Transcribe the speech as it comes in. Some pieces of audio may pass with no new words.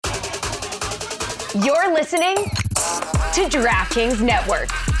You're listening to DraftKings Network.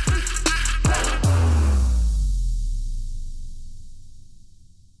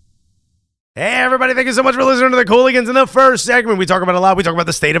 Hey, everybody, thank you so much for listening to the Cooligans. In the first segment, we talk about a lot. We talk about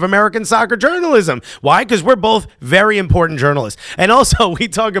the state of American soccer journalism. Why? Because we're both very important journalists. And also, we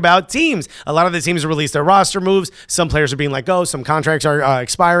talk about teams. A lot of the teams release their roster moves. Some players are being let go. Some contracts are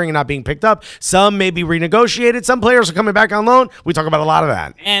expiring and not being picked up. Some may be renegotiated. Some players are coming back on loan. We talk about a lot of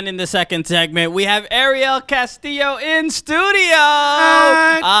that. And in the second segment, we have Arielle Castillo in studio.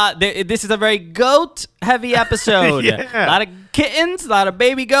 This is a very goat-heavy episode. Yeah. A lot of kittens, a lot of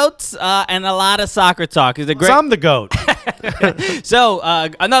baby goats, and a lot of soccer talk. It's a great. So I'm the GOAT. So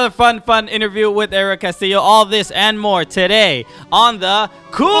another fun interview with Arielle Castillo. All this and more today on the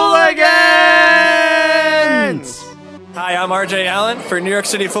Cooligans. Hi, I'm RJ Allen for New York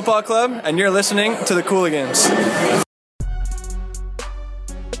City Football Club, and you're listening to the Cooligans.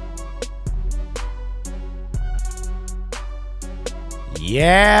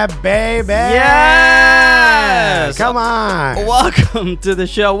 Yeah, baby. Yes. Come on. Welcome to the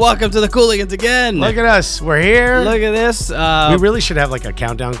show. Welcome to the Cooligans again. Look at us. We're here. Look at this. We really should have like a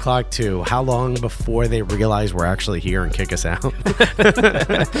countdown clock to how long before they realize we're actually here and kick us out. Yeah,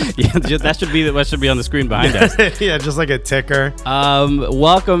 that should be what should be on the screen behind us. Yeah, just like a ticker.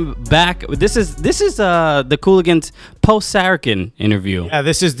 Welcome back. This is the Cooligans post Saracen interview. Yeah,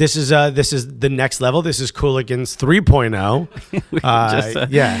 this is the next level. This is Cooligans 3.0.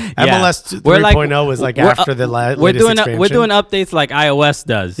 MLS 3.0 was like after the latest expansion. We're doing updates like iOS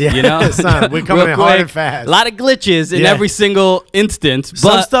does. Yeah, you know, son, we're coming in hard and fast. A lot of glitches in every single instance.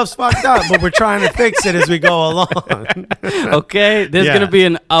 Some stuff's fucked up, but we're trying to fix it as we go along. Okay, there's gonna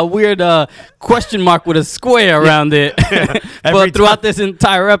be a weird question mark with a square around it, but throughout this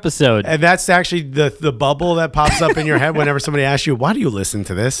entire episode. And that's actually the bubble that pops up in your head whenever somebody asks you, "Why do you listen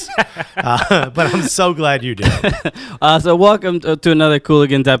to this?" But I'm so glad you did. So welcome to another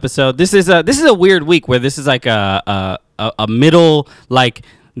Cooligans episode. This is a weird week where this is like a middle, like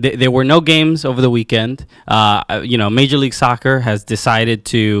there were no games over the weekend. Major League Soccer has decided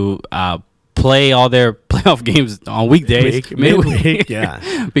to play all their playoff games on weekdays, midweek,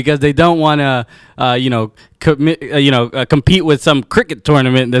 yeah, because they don't want to, compete with some cricket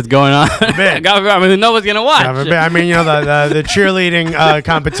tournament that's going on. I mean, no one's gonna watch. I mean, the cheerleading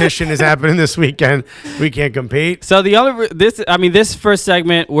competition is happening this weekend. We can't compete. So this first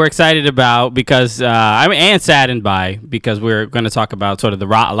segment we're excited about because and saddened by, because we're going to talk about sort of a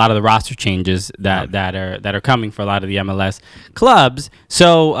lot of the roster changes that are coming for a lot of the MLS clubs.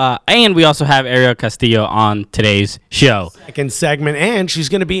 So and we also have Arielle Castillo on today's show. Second segment, and she's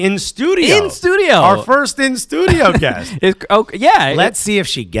going to be in studio. Our first in-studio guest. Yeah. Let's see if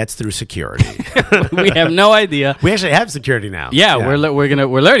she gets through security. We have no idea. We actually have security now. Yeah. we're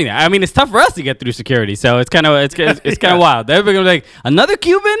learning that. I mean, it's tough for us to get through security, so it's kind of wild. Everybody's gonna be like, another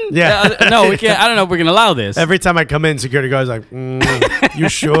Cuban? Yeah. No, we can't. I don't know if we're gonna allow this. Every time I come in, security guard's like, "You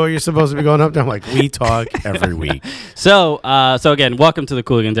sure you're supposed to be going up there?" I'm like, "We talk every week." So again, welcome to the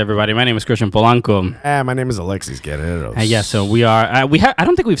Cooligans, everybody. My name is Christian Polanco. My name is Alexis Guerrero. So we are. I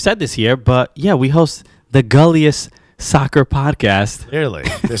don't think we've said this here, but yeah, we host the gulliest soccer podcast. Clearly,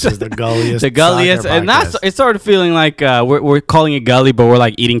 this is the gulliest. The gulliest, and it's sort of feeling like we're calling it gully, but we're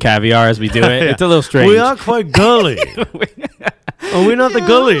like eating caviar as we do it. Yeah. It's a little strange. We are quite gully. Are we not the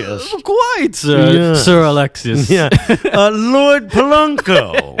gulliest? Quite, sir. Yes. Sir Alexis. Yeah. Lord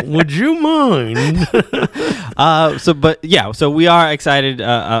Polanco, would you mind? So we are excited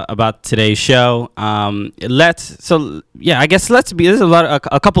about today's show. There's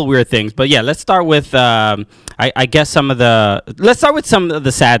a couple of weird things, but yeah, let's start with let's start with some of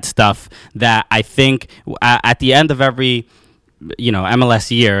the sad stuff that I think at the end of every MLS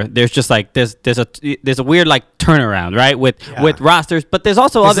year, there's just like there's a weird like turnaround, right, with rosters, but there's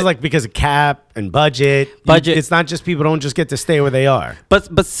also this is like because of cap and budget. It's not just people don't just get to stay where they are.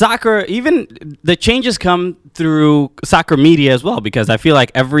 But soccer, even the changes come through soccer media as well, because I feel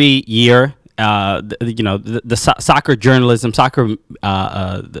like every year the soccer journalism,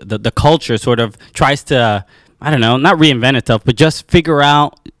 the culture sort of tries to, I don't know, not reinvent itself, but just figure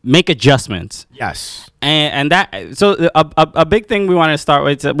out, make adjustments. Yes. And that, so a big thing we want to start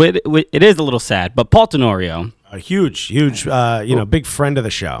with, it is a little sad, but Paul Tenorio, a huge, big friend of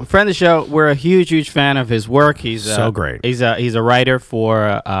the show. We're a huge fan of his work. He's so great. He's a writer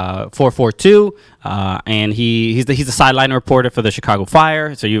for 442, and he's the sideline reporter for the Chicago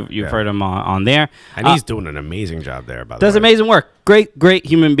Fire. So you've heard him on there, and he's doing an amazing job there. By the way, does amazing work. Great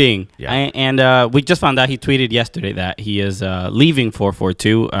human being. Yeah. And we just found out he tweeted yesterday that he is leaving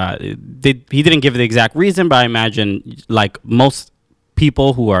 442. He didn't give the exact reason, but I imagine like most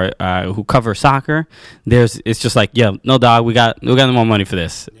people who cover soccer, it's just like, yeah, no dog, we got no more money for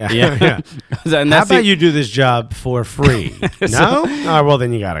this. Yeah. And How about you do this job for free? No? Oh, well,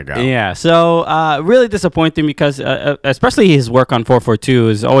 then you got to go. Yeah, so really disappointing because especially his work on 442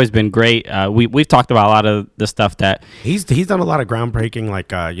 has always been great. We've talked about a lot of the stuff that he's done a lot of groundbreaking,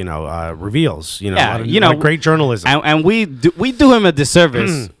 like reveals. Yeah, a lot of great journalism. And we do him a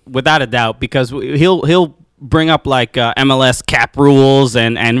disservice without a doubt because he'll bring up like MLS cap rules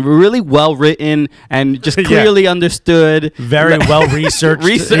and really well written and just clearly understood, very well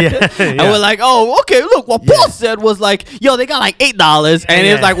researched. Yeah. And we're like, oh, okay, look, what Paul said was like, yo, they got like $8, and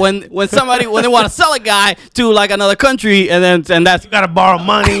it's like when they want to sell a guy to like another country, and that's you got to borrow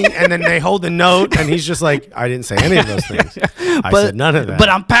money, and then they hold the note, and he's just like, I didn't say any of those things. I said none of that. But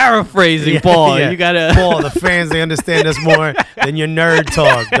I'm paraphrasing, Paul. You gotta Paul. The fans, they understand us more than your nerd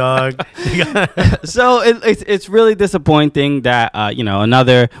talk, dog. So it's really disappointing that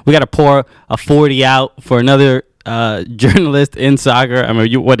we got to pour a 40 out for another journalist in soccer. I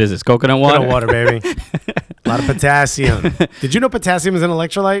mean, what is this? Coconut water? Coconut water, baby. A lot of potassium. Did you know potassium is an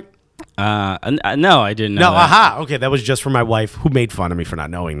electrolyte? No, I didn't know. No, that. aha. Okay, that was just for my wife, who made fun of me for not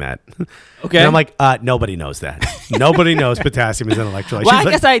knowing that. Okay. And I'm like, nobody knows that. Nobody knows potassium is an electrolyte. Well,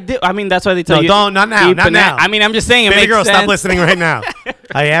 guess I do. I mean, that's why they tell you. Don't, not now, not now. I mean, I'm just saying it Baby makes girl, sense. stop listening right now.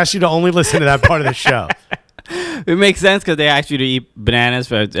 I asked you to only listen to that part of the show. It makes sense because they ask you to eat bananas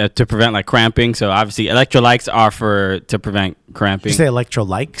to prevent like cramping. So obviously, electrolytes are to prevent cramping. Did you say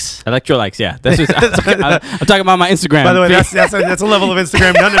electrolytes? Electrolytes, yeah. That's just, I'm talking about my Instagram. By the way, that's a level of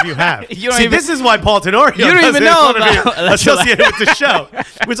Instagram none of you have. This is why Paul Tenorio you don't even know about associated with the show.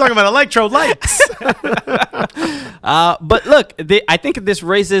 We're talking about electrolytes. But look, I think this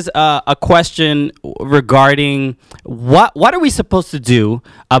raises a question regarding what are we supposed to do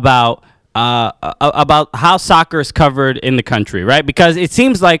about how soccer is covered in the country, right? Because it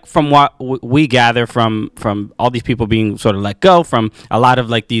seems like from what we gather from all these people being sort of let go, from a lot of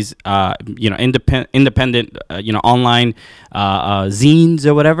like these independent online zines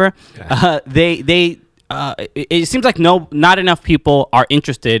or whatever, it seems like not enough people are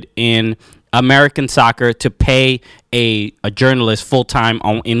interested in American soccer to pay a journalist full time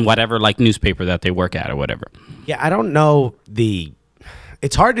in whatever like newspaper that they work at or whatever. Yeah, I don't know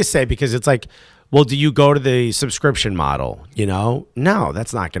it's hard to say because it's like, well, do you go to the subscription model? No,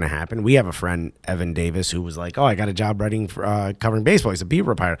 that's not going to happen. We have a friend, Evan Davis, who was like, oh, I got a job writing for covering baseball. He's a beat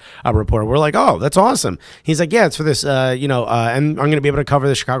reporter. We're like, oh, that's awesome. He's like, yeah, it's for this, and I'm going to be able to cover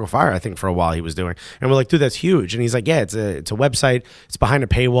the Chicago Fire, I think, for a while he was doing. And we're like, dude, that's huge. And he's like, yeah, it's a website. It's behind a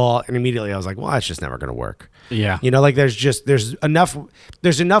paywall. And immediately I was like, well, that's just never going to work. Yeah. Like there's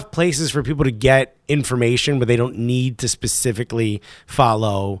enough places for people to get information, but they don't need to specifically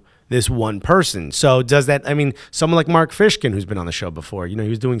follow this one person. So does that, I mean, someone like Mark Fishkin, who's been on the show before, he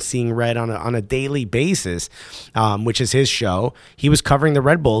was doing Seeing Red on a daily basis, which is his show. He was covering the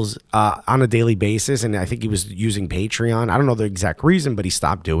Red Bulls on a daily basis, and I think he was using Patreon. I don't know the exact reason, but he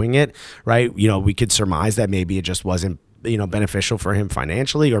stopped doing it, right? We could surmise that maybe it just wasn't beneficial for him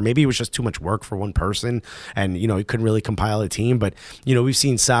financially, or maybe it was just too much work for one person and, he couldn't really compile a team. But, we've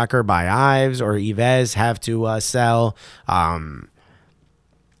seen Soccer by Ives or Yves have to sell.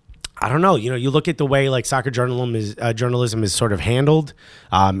 I don't know. You look at the way like soccer journalism is sort of handled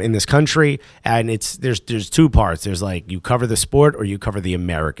in this country, and there's two parts. There's like you cover the sport or you cover the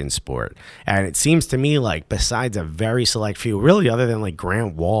American sport, and it seems to me like besides a very select few, really other than like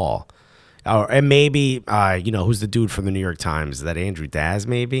Grant Wall, and maybe who's the dude from the New York Times? Is that Andrew Daz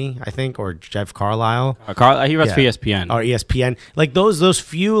maybe, I think, or Jeff Carlisle? He runs for ESPN. Or ESPN. Like those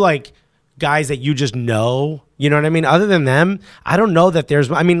few like guys that you just know. You know what I mean? Other than them, I don't know that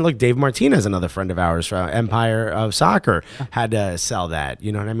look, Dave Martinez, another friend of ours from Empire of Soccer, had to sell that.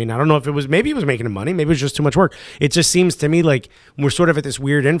 You know what I mean? I don't know if maybe he was making him money. Maybe it was just too much work. It just seems to me like we're sort of at this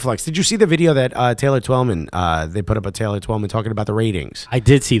weird influx. Did you see the video that Taylor Twellman, they put up a Taylor Twellman talking about the ratings? I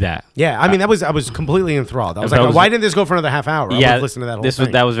did see that. Yeah. I mean, I was completely enthralled. I was like, why didn't this go for another half hour? Yeah. I would listen to that whole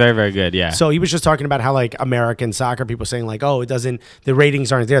thing. That was very, very good. Yeah. So he was just talking about how like American soccer people saying like, oh, the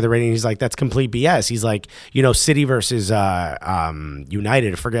ratings aren't there. He's like, that's complete BS. He's like, City versus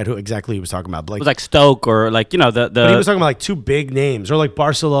United. I forget who exactly he was talking about. But it was like Stoke or like, But he was talking about like two big names, or like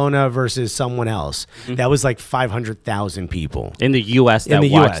Barcelona versus someone else. Mm-hmm. That was like 500,000 people in the U.S. that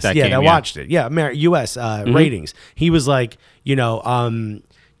watched that game. Watched it. Yeah, U.S. Ratings. He was like, whatchamacallit?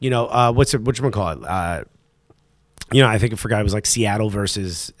 I think I forgot it was like Seattle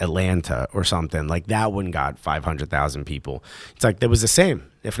versus Atlanta or something. Like that one got 500,000 people. It's like it was the same.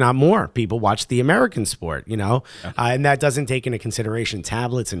 if not more, people watch the American sport, and that doesn't take into consideration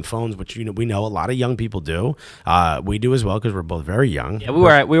tablets and phones, which we know a lot of young people do. We do as well because we're both very young.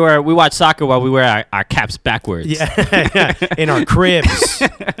 Yeah, we watch soccer while we wear our caps backwards. Yeah, in our cribs,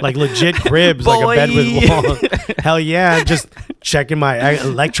 like legit cribs, like a bed with walls. Hell yeah, just checking my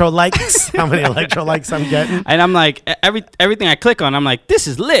electrolytes, how many electrolytes I'm getting. And I'm like, everything I click on, I'm like, this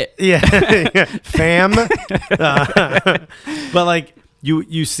is lit. Yeah, fam. But like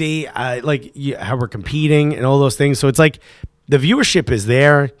you see, how we're competing and all those things. So it's like the viewership is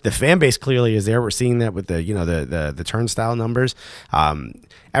there, the fan base clearly is there. We're seeing that with the turnstile numbers.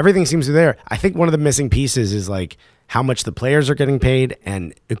 Everything seems to be there. I think one of the missing pieces is like how much the players are getting paid,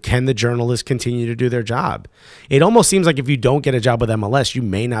 and can the journalists continue to do their job? It almost seems like if you don't get a job with MLS, you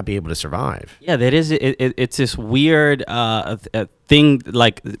may not be able to survive. Yeah, that is. It's this weird thing.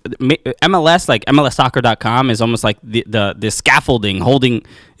 Like MLS, like MLSsoccer.com is almost like the scaffolding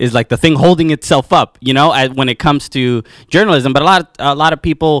is like the thing holding itself up. When it comes to journalism, but a lot of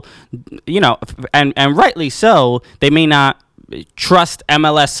people, and rightly so, they may not trust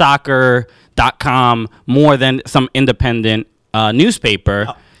MLSsoccer.com more than some independent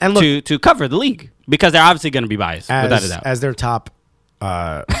newspaper and look, to cover the league, because they're obviously going to be biased, without a doubt. As their top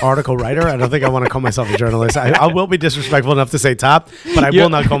article writer, I don't think I want to call myself a journalist. I will be disrespectful enough to say top, but I will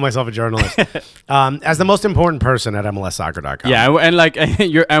not call myself a journalist. As the most important person at MLSsoccer.com. Yeah, and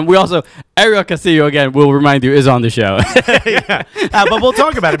and we also, Arielle Castillo, again, we'll remind you, is on the show. Yeah. But we'll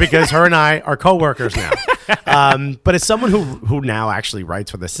talk about it because her and I are co-workers now. But as someone who now actually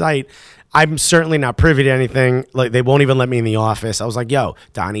writes for the site, I'm certainly not privy to anything. Like, they won't even let me in the office. I was like, yo,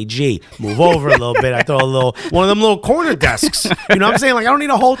 Donnie G, move over a little bit. I throw one of them little corner desks. You know what I'm saying? Like, I don't need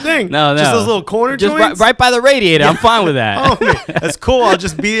a whole thing. No. Just those little corner just joints. Right by the radiator. I'm fine with that. Oh, man, that's cool. I'll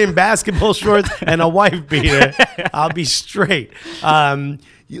just be in basketball shorts and a wife beater. I'll be straight. For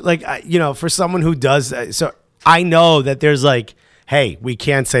someone who does, so I know that there's like, hey, we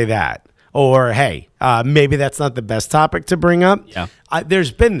can't say that. Or, hey, maybe that's not the best topic to bring up. Yeah.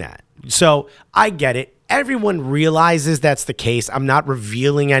 There's been that. So I get it. Everyone realizes that's the case. I'm not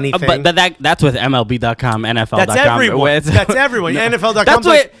revealing anything. But that's with MLB.com, NFL.com. That's everyone. That's everyone. No. NFL.com.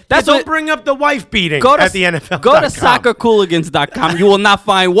 Don't bring up the wife beating at the NFL. Go to soccercooligans.com. You will not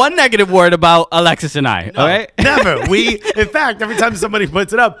find one negative word about Alexis and I. No, all right? Never. In fact, every time somebody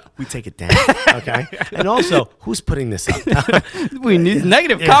puts it up, we take it down. Okay. And also, who's putting this up? We need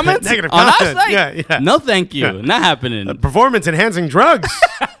negative comments on our site. Yeah. No, thank you. Not happening. Performance enhancing drugs.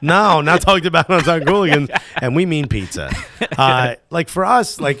 No, not talked about on Soccer Cooligans. And we mean pizza. Like for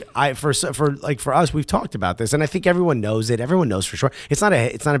us, for us, we've talked about this, and I think everyone knows it. Everyone knows for sure. It's not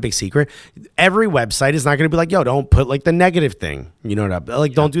a big secret. Every website is not going to be like, yo, don't put like the negative thing. You know what I mean?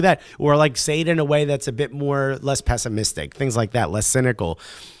 Like, don't do that, or like say it in a way that's a bit less pessimistic, things like that, less cynical.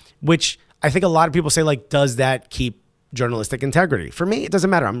 Which I think a lot of people say, like, does that keep journalistic integrity? For me, it doesn't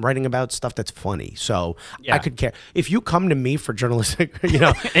matter. I'm writing about stuff that's funny, so I could care. If you come to me for journalistic,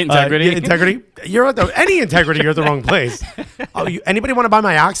 integrity, you're at any integrity, you're at the wrong place. Anybody want to buy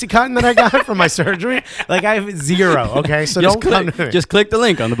my OxyContin that I got from my surgery? Like, I have zero. Okay, so don't come to me. Just click the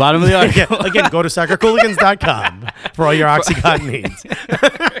link on the bottom of the article. Again, go to soccercooligans.com for all your OxyContin needs.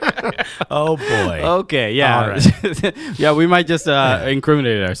 Oh boy. Okay, yeah. Right. Yeah, we might just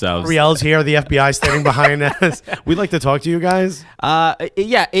incriminate ourselves. Arielle's here, the FBI standing behind us. We'd like to talk to you guys.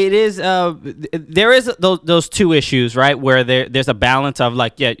 Yeah, it is. There is those two issues, right? Where there's a balance of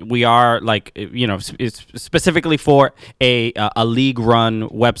like, yeah, we are like, it's specifically for a league-run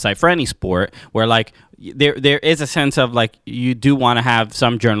website for any sport, where like there is a sense of like you do want to have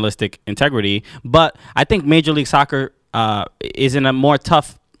some journalistic integrity, but I think Major League Soccer is in a more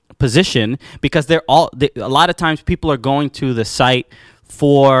tough position because a lot of times people are going to the site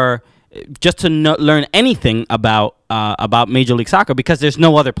for just to learn anything about Major League Soccer, because there's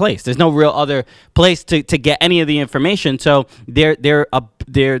no other place. There's no real other place to get any of the information. So they're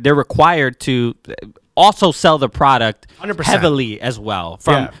required to also sell the product 100%. Heavily as well.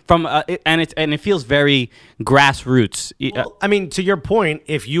 And it feels very grassroots. Well, I mean, to your point,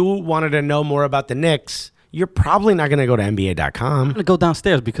 if you wanted to know more about the Knicks, you're probably not going to go to NBA.com. I'm going to go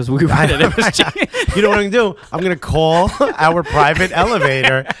downstairs because we read it. You know what I'm going to do? I'm going to call our private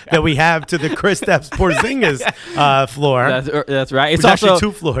elevator that we have to the Kristaps Porzingis floor. That's right. It's also also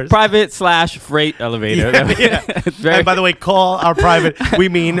 2 floors. Private/freight elevator. Yeah. And by the way, call our private. We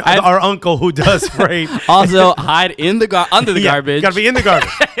mean our uncle who does freight. Also, hide in the under the garbage. Got to be in the garbage.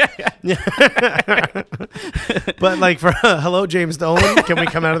 But like for hello, James Dolan, can we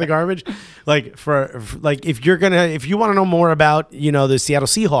come out of the garbage? Like for if you want to know more about the Seattle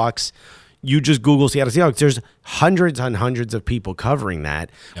Seahawks, you just Google Seattle Seahawks. There's hundreds and hundreds of people covering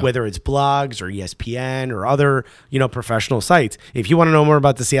that, whether it's blogs or ESPN or other, professional sites. If you want to know more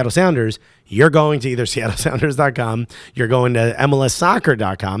about the Seattle Sounders, you're going to either seattlesounders.com, you're going to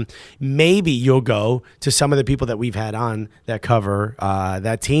MLSsoccer.com. Maybe you'll go to some of the people that we've had on that cover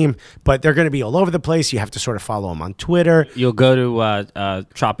that team, but they're going to be all over the place. You have to sort of follow them on Twitter. You'll go to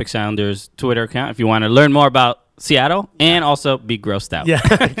Tropic Sounders Twitter account if you want to learn more about Seattle and also be grossed out. Yeah,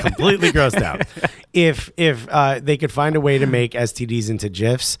 completely grossed out. If they could find a way to make STDs into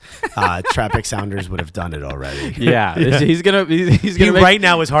GIFs, Traffic Sounders would have done it already. Yeah, he's gonna right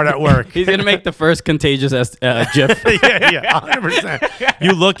now is hard at work. He's gonna make the first contagious GIF. yeah, 100%.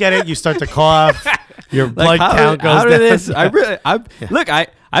 You look at it, you start to cough. Your blood count goes down.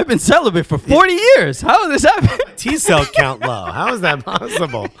 I've been celibate for 40 years. How did this happen? T-cell count low. How is that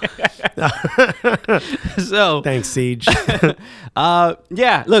possible? So thanks, Siege.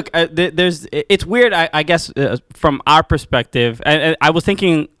 Yeah. Look, it's weird. I guess from our perspective, and I was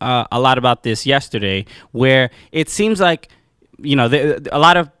thinking a lot about this yesterday, where it seems like a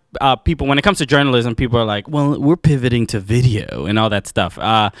lot of people, when it comes to journalism, people are like, well, we're pivoting to video and all that stuff.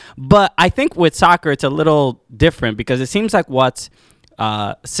 But I think with soccer, it's a little different because it seems like what's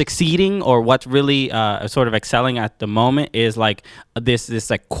succeeding or what's really sort of excelling at the moment is like this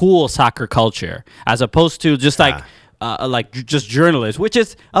like cool soccer culture, as opposed to just like just journalists, which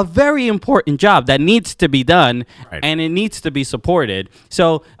is a very important job that needs to be done, and it needs to be supported.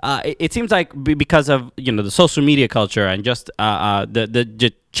 So it seems like because of the social media culture and just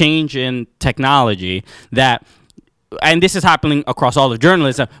the change in technology that. And this is happening across all of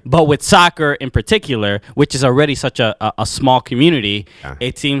journalism, but with soccer in particular, which is already such a small community,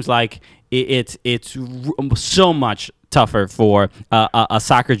 it seems like it's so much tougher for a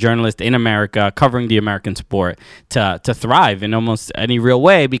soccer journalist in America covering the American sport to thrive in almost any real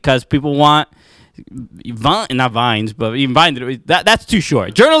way, because people want not Vines, but even Vine. That's too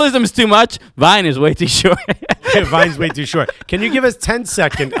short. Journalism is too much. Vine is way too short. Vine's way too short. Can you give us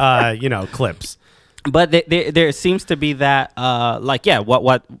 10-second clips? But there seems to be that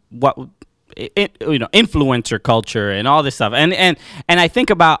influencer culture and all this stuff, and I think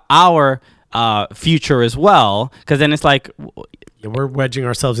about our future as well, because then it's like we're wedging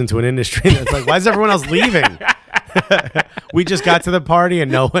ourselves into an industry that's like, why is everyone else leaving? We just got to the party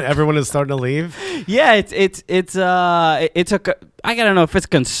and everyone is starting to leave. Yeah, it's I don't know if it's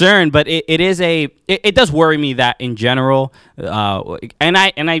concern, but it does worry me that in general, and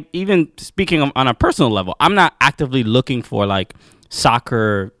I even speaking on a personal level, I'm not actively looking for like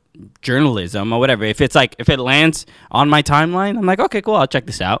soccer journalism or whatever. If it lands on my timeline, I'm like, okay, cool, I'll check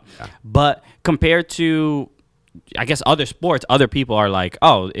this out. Yeah. But compared to, I guess, other sports, other people are like,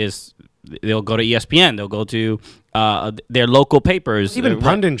 they'll go to ESPN, they'll go to their local papers. Even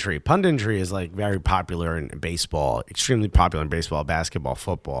punditry. Punditry is like very popular in baseball, extremely popular in baseball, basketball,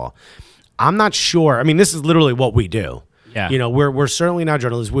 football. I'm not sure. I mean, this is literally what we do. Yeah. We're certainly not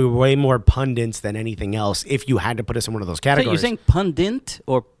journalists. We're way more pundits than anything else, if you had to put us in one of those categories. So you're saying pundit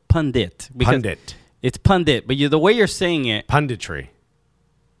or pundit? Because pundit. It's pundit, but the way you're saying it. Punditry.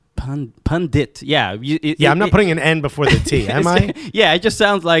 Pundit, yeah. I'm not putting an N before the T, am I? Yeah, it just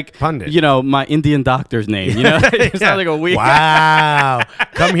sounds like pundit. My Indian doctor's name. It sounds like a weird. Wow,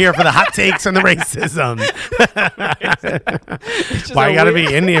 come here for the hot takes and the racism. Why you gotta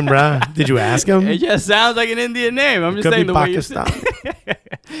be Indian, bro? Did you ask him? It just sounds like an Indian name. I'm just saying the Pakistan. way you say.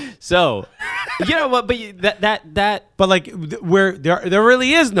 So, what? But that. But like, where there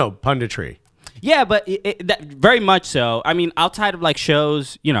really is no punditry. Yeah, but that, very much so. I mean, outside of like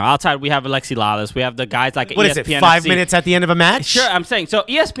shows, outside we have Alexi Lalas, we have the guys like what ESPN is it? 5 minutes at the end of a match? Sure, I'm saying. So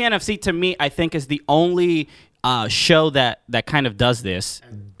ESPN FC to me, I think, is the only show that kind of does this.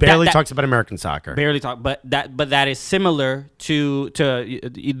 Barely talks about American soccer. Barely talk, but that is similar to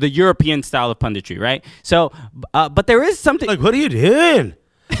the European style of punditry, right? So, but there is something like, what are you doing?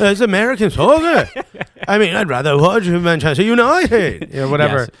 It's American soccer. I mean, I'd rather watch Manchester United or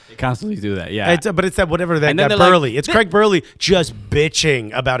whatever. Yes, they constantly do that, yeah. But it's that whatever that Burley. Like, it's Craig Burley just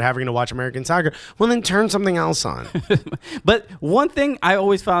bitching about having to watch American soccer. Well, then turn something else on. But one thing I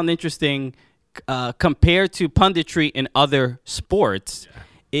always found interesting compared to punditry in other sports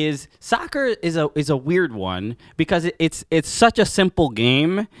is soccer is a weird one, because it's such a simple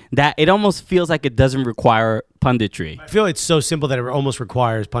game that it almost feels like it doesn't require punditry. I feel it's so simple that it almost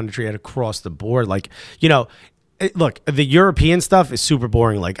requires punditry across the board. Like, look, the European stuff is super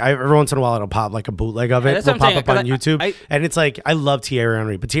boring. Like, every once in a while it'll pop like a bootleg of it. It'll pop up on YouTube. And it's like, I love Thierry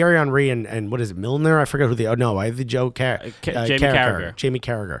Henry. But Thierry Henry and what is it, Milner? I forget who the Joe Jamie Carragher. Jamie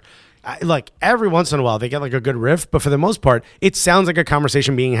Carragher. like every once in a while they get like a good riff, but for the most part, it sounds like a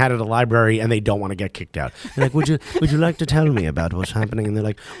conversation being had at a library, and they don't want to get kicked out. They're like, would you like to tell me about what's happening? And they're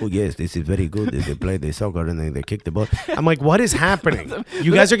like, oh yes, this is very good. They play the soccer and they kick the ball. I'm like, what is happening?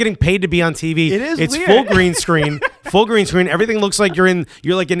 You guys are getting paid to be on TV. It's weird. full green screen. Full green screen. Everything looks like you're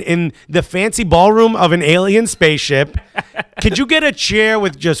like in the fancy ballroom of an alien spaceship. Could you get a chair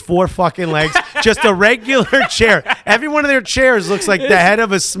with just 4 fucking legs? Just a regular chair. Every one of their chairs looks like the head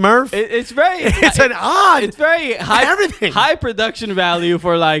of a Smurf. It's very. It's very high. Everything. High production value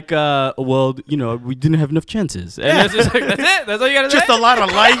for like. Well, we didn't have enough chances. And that's it. That's all you gotta Just say. a lot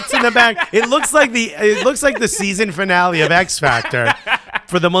of lights in the back. It looks like the season finale of X Factor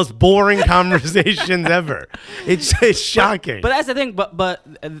for the most boring conversations ever. It's shocking. But that's the thing. But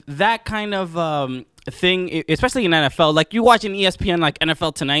that kind of thing, especially in NFL, like you watch an ESPN like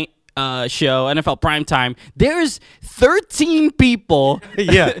NFL Tonight show, NFL Primetime, there's 13 people.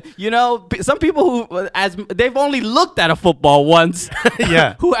 Yeah. Some people who as they've only looked at a football once.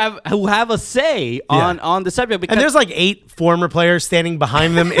 Yeah. who have a say on the subject. Because And there's like 8 former players standing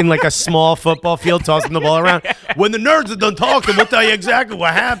behind them in like a small football field tossing the ball around. When the nerds are done talking, we'll tell you exactly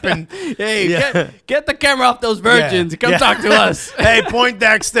what happened. hey, get the camera off those virgins. Come talk to us. Hey,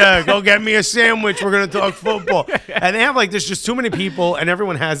 Poindexter, go get me a sandwich. We're going to talk football. And they have like, there's just too many people and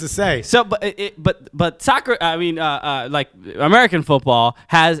everyone has to say. So, but soccer, like American football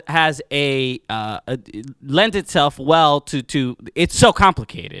has a lends itself well to it's so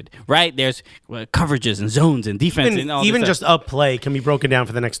complicated, right? There's coverages and zones and defense and all Even this just a play can be broken down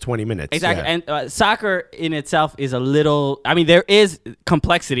for the next 20 minutes. Exactly. Yeah. And soccer in itself is a little, there is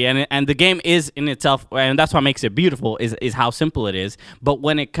complexity and the game is in itself, and that's what makes it beautiful is how simple it is. But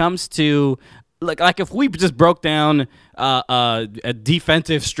when it comes to like if we just broke down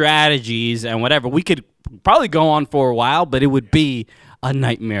defensive strategies and whatever, we could probably go on for a while, but it would be a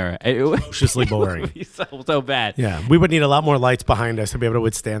nightmare. Viciously boring. It would be so bad. Yeah, we would need a lot more lights behind us to be able to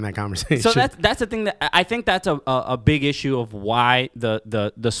withstand that conversation. So that's the thing that I think that's a big issue of why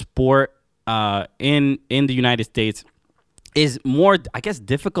the sport in the United States is more, I guess,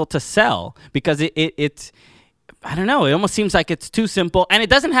 difficult to sell because it's I don't know. It almost seems like it's too simple, and it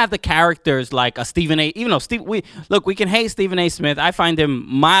doesn't have the characters like a Stephen A. Even though we can hate Stephen A. Smith. I find him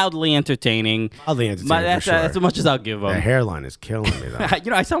mildly entertaining. That's as much as I'll give him. The hairline is killing me, though.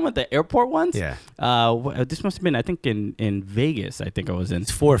 I saw him at the airport once. Yeah. This must have been, I think, in Vegas. I think I was in.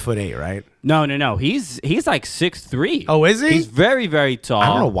 It's 4'8", right? No. He's like 6'3". Oh, is he? He's very, very tall. I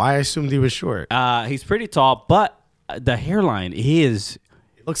don't know why I assumed he was short. He's pretty tall, but the hairline is.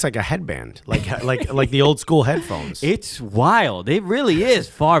 It looks like a headband, like the old school headphones. It's wild. It really is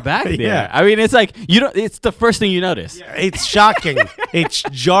far back there. Yeah. It's like it's the first thing you notice. Yeah, it's shocking. It's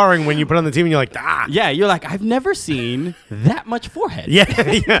jarring when you put on the TV and you're like, ah. Yeah, you're like, I've never seen that much forehead. Yeah.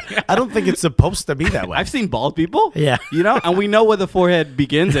 I don't think it's supposed to be that way. I've seen bald people. Yeah. And we know where the forehead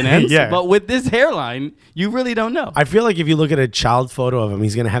begins and ends. Yeah. But with this hairline, you really don't know. I feel like if you look at a child photo of him,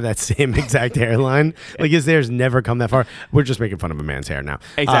 he's gonna have that same exact hairline. Like his hair's never come that far. We're just making fun of a man's hair now.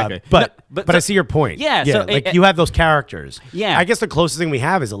 Exactly. But I see your point. Yeah. So you have those characters. Yeah. I guess the closest thing we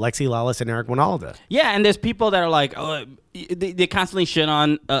have is Alexi Lalas and Eric Winalda. Yeah, and there's people that are like, oh, they constantly shit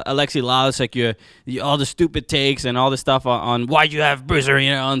on Alexi Lalas, like all the stupid takes and all the stuff on why'd you have Bruce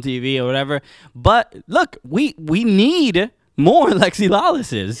Arena on TV or whatever. But look, we need more Alexi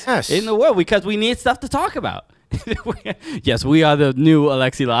Lalases in the world because we need stuff to talk about. Yes, we are the new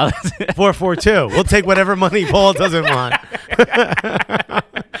Alexi Lalas. 442. We'll take whatever money Paul doesn't want.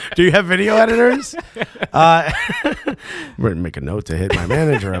 Do you have video editors? We're gonna make a note to hit my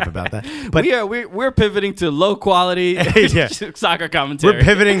manager up about that. But we're pivoting to low quality soccer commentary. We're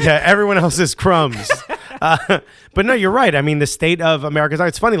pivoting to everyone else's crumbs. But no, you're right. I mean, the state of America's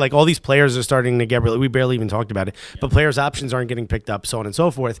it's funny. Like all these players are starting to get we barely even talked about it, but players' options aren't getting picked up, so on and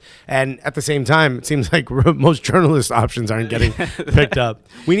so forth. And at the same time, it seems like most journalist options aren't getting picked up.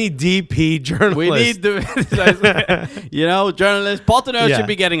 We need DP journalists. We need journalists. Paul Tenorio should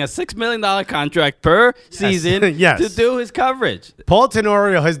be getting a $6 million contract per season to do his coverage. Paul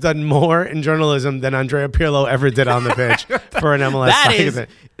Tenorio has done more in journalism than Andrea Pirlo ever did on the pitch for an MLS.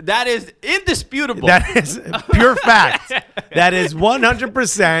 That is indisputable. That is pure fact. That is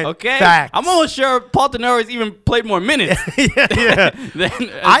 100% fact. I'm almost sure Paul Tenorio has even played more minutes.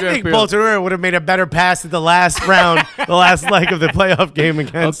 I think Paul Tenorio would have made a better pass at the last round, the last leg of the playoff game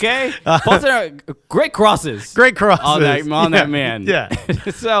against. Paul Tenorio, great crosses. Great crosses. On that man. Yeah.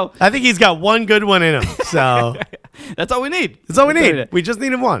 So I think he's got one good one in him. So that's all we need. That's all we need. We just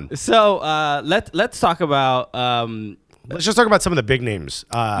needed one. So let's talk about let's just talk about some of the big names.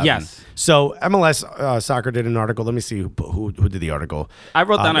 Yes. So MLS Soccer did an article. Let me see who did the article. I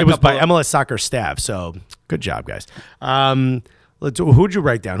wrote down a It was by couple- MLS Soccer staff. So good job, guys. Who'd you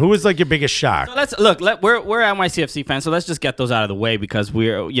write down? Who was like your biggest shock? So let's look. We're NYCFC fans, so let's just get those out of the way because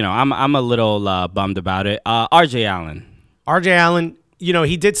I'm a little bummed about it. RJ Allen. RJ Allen.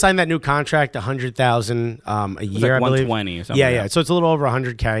 He did sign that new contract, $100,000 a year, I believe. 120 or something. Yeah. So it's a little over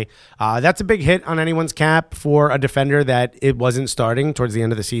 $100K. That's a big hit on anyone's cap for a defender that it wasn't starting towards the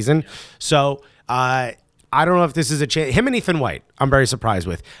end of the season. So I don't know if this is a chance. Him and Ethan White, I'm very surprised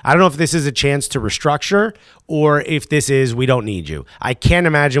with. I don't know if this is a chance to restructure or if this is we don't need you. I can't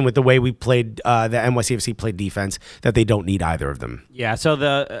imagine with the way we played, the NYCFC played defense, that they don't need either of them. Yeah. So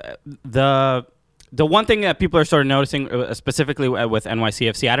the one thing that people are sort of noticing, specifically with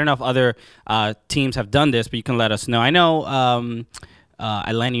NYCFC, I don't know if other teams have done this, but you can let us know. I know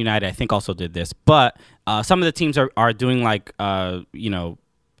Atlanta United, I think, also did this, but some of the teams are doing like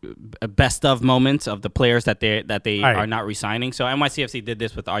best of moments of the players that they are not re-signing. So NYCFC did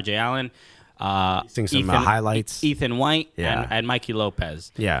this with RJ Allen, Seeing some highlights. Ethan White, Yeah. and Mikey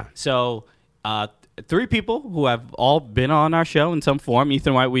Lopez. Yeah. So. Three people who have all been on our show in some form.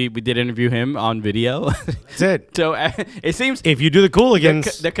 Ethan White, we did interview him on video. That's it. So it seems If you do the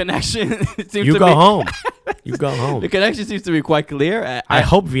Cooligans, the connection seems you to go be, home. You go home. The connection seems to be quite clear. I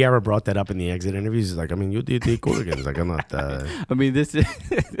hope Vieira brought that up in the exit interviews. He's like, you did the Cooligans. Like, I'm not. I mean, this is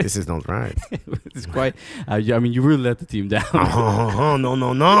This is not right. it's quite. You really let the team down. Oh, no.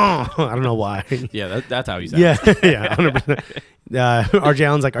 I don't know why. Yeah, that's how he sounds. Yeah, 100%. RJ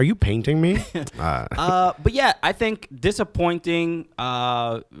Allen's like, are you painting me? But yeah, I think disappointing.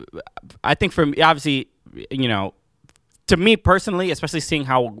 I think for me, obviously, to me personally, especially seeing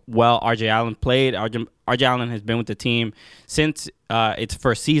how well RJ Allen played. RJ Allen has been with the team since its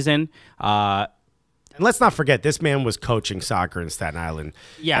first season. And let's not forget, this man was coaching soccer in Staten Island.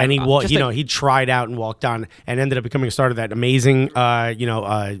 Yeah, and just he tried out and walked on and ended up becoming a starter. That amazing,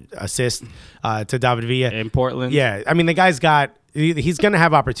 assist to David Villa in Portland. Yeah, I mean, the guy's he's going to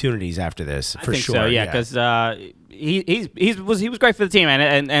have opportunities after this for I think sure. So, yeah, because he was great for the team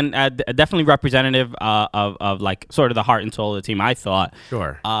and definitely representative of like sort of the heart and soul of the team. I thought.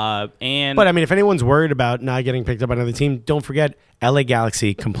 Sure. But I mean, if anyone's worried about not getting picked up by another team, don't forget LA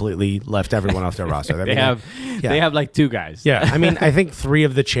Galaxy completely left everyone off their roster. they have like two guys. Yeah, I mean, I think 3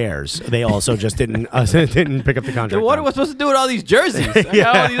 of the chairs they also just didn't pick up the contract. Then what are we supposed to do with all these jerseys?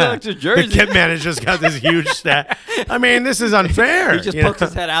 All these extra jerseys. The kit man has just got this huge stat. I mean, this is unfair. He just pokes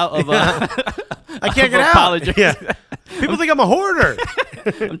his head out of I can't get out. Apologies. Yeah. People think I'm a hoarder.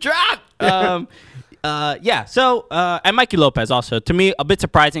 I'm trapped. So and Mikey Lopez also, to me, a bit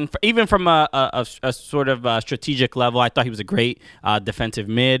surprising, even from a sort of strategic level. I thought he was a great defensive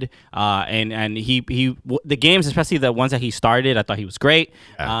mid, and the games, especially the ones that he started, I thought he was great.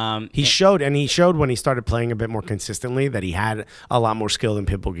 Yeah. He showed when he started playing a bit more consistently that he had a lot more skill than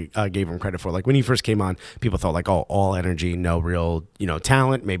people gave him credit for. Like when he first came on, people thought like, oh, all energy, no real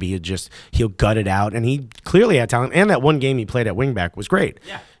talent. Maybe he'll gut it out, and he clearly had talent. And that one game he played at wingback was great.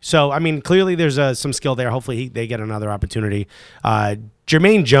 Yeah. So I mean, clearly there's some skill there. Hopefully they get another opportunity.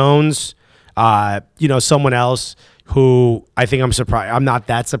 Jermaine Jones, someone else who I think I'm surprised. I'm not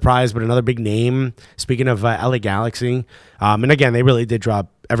that surprised, but another big name. Speaking of LA Galaxy, and again, they really did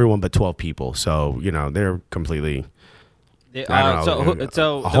drop everyone but 12 people. So they're completely. I don't know,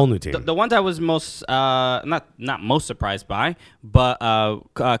 So a whole new team. The ones I was most not most surprised by, but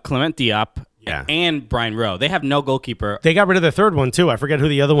Clement Diop. Yeah. And Brian Rowe. They have no goalkeeper. They got rid of the third one, too. I forget who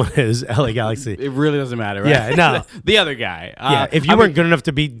the other one is, LA Galaxy. It really doesn't matter, right? Yeah, no. The other guy. If you weren't good enough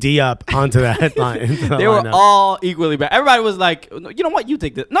to beat D up onto that line. They were all equally bad. Everybody was like, you know what? You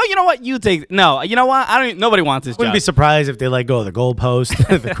take this. No, you know what? You take No, you know what? Nobody wants this job. Wouldn't be surprised if they let go of the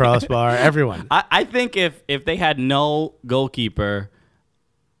goalpost, the crossbar, everyone. I think if they had no goalkeeper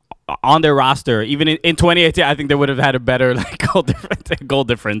on their roster, even in 2018, I think they would have had a better goal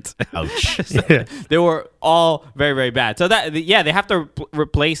difference. Ouch. They were all very, very bad. So they have to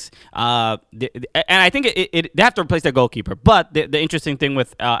replace. And I think they have to replace their goalkeeper. But the interesting thing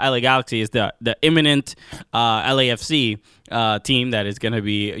with LA Galaxy is the imminent LAFC team that is going to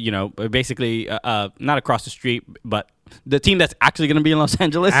be basically not across the street, but the team that's actually going to be in Los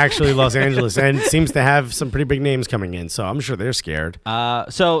Angeles. Actually, Los Angeles, and seems to have some pretty big names coming in, so I'm sure they're scared.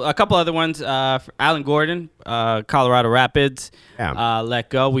 So a couple other ones. Alan Gordon, Colorado Rapids, let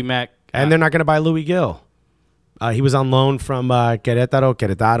go. We met. And they're not going to buy Louis Gill. He was on loan from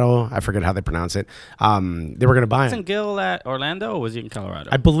Querétaro. I forget how they pronounce it. They were going to buy him. Wasn't Gill at Orlando, or was he in Colorado?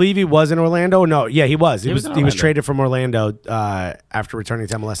 I believe he was in Orlando. No, yeah, he was. He was traded from Orlando after returning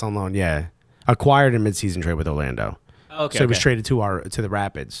to MLS on loan. Yeah, acquired in midseason trade with Orlando. Okay, So he was okay. traded to the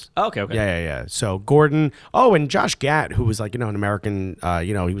Rapids. Okay. Yeah. So Gordon. Oh, and Josh Gatt, who was like an American.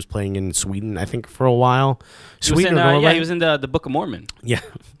 He was playing in Sweden, I think, for a while. He was Sweden in, or Norway. he was in the Book of Mormon. Yeah.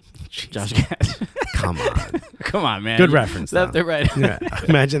 Josh Gad. Come on. Come on, man. Good reference. Left though. and right. Yeah.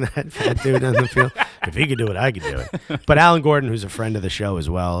 Imagine that fat dude on the field. If he could do it, I could do it. But Alan Gordon, who's a friend of the show as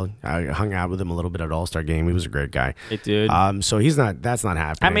well, I hung out with him a little bit at All-Star Game. He was a great guy. Hey, dude. So that's not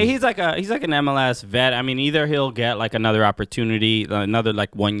happening. I mean, he's like an MLS vet. I mean, either he'll get like another opportunity, another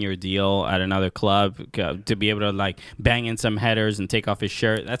like 1-year deal at another club to be able to like bang in some headers and take off his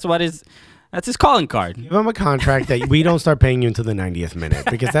shirt. That's his calling card. Give him a contract that we don't start paying you until the 90th minute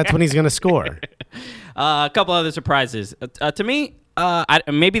because that's when he's going to score. A couple other surprises. To me,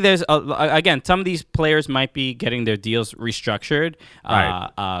 maybe there's again, some of these players might be getting their deals restructured.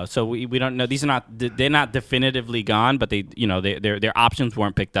 Right. So we don't know. They're not definitively gone, but their options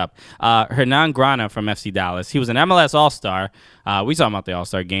weren't picked up. Hernan Grana from FC Dallas. He was an MLS All-Star. We saw him at the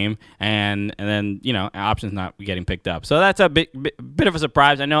All-Star game, and then options not getting picked up. So that's a bit of a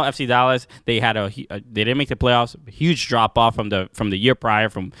surprise. I know FC Dallas, they didn't make the playoffs. Huge drop off from the year prior,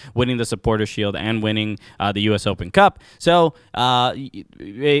 from winning the Supporters Shield and winning the U.S. Open Cup. So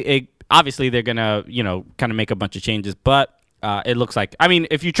obviously they're gonna kind of make a bunch of changes, but it looks like, I mean,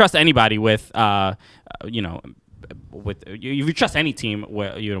 if you trust anybody with if you trust any team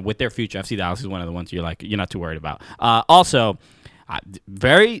with their future, FC Dallas is one of the ones you're not too worried about. Also,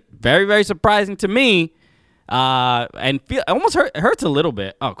 very, very, very surprising to me, and almost hurts a little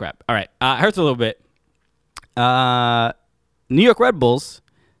bit. Oh crap! All right, hurts a little bit. New York Red Bulls.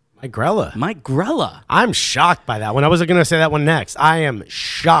 Mike Grella. I'm shocked by that one. I was going to say that one next. I am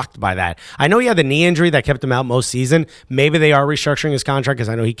shocked by that. I know he had the knee injury that kept him out most season. Maybe they are restructuring his contract because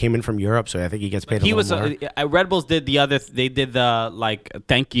I know he came in from Europe, so I think he gets paid a little more. Red Bulls did they did the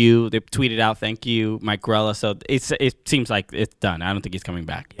thank you. They tweeted out thank you, Mike Grella. So it seems like it's done. I don't think he's coming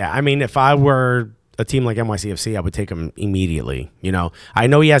back. Yeah, I mean, if I were a team like NYCFC, I would take him immediately. I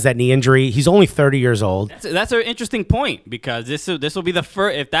know he has that knee injury. He's only 30 years old. That's an interesting point because this will be the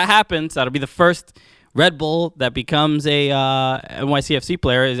first. If that happens, that'll be the first Red Bull that becomes a NYCFC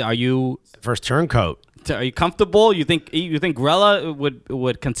player. Are you first turncoat? Are you comfortable? You think Grella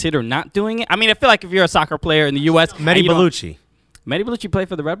would consider not doing it? I mean, I feel like if you're a soccer player in the U.S., Mehdi Bellucci. Mehdi Bellucci played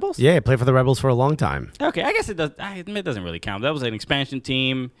for the Red Bulls? Yeah, he played for the Red Bulls for a long time. Okay, I guess it does. It doesn't really count. That was an expansion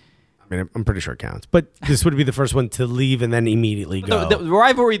team. I mean, I'm pretty sure it counts. But this would be the first one to leave and then immediately go. The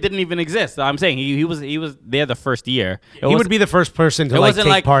rivalry didn't even exist. I'm saying he was there the first year. He would be the first person to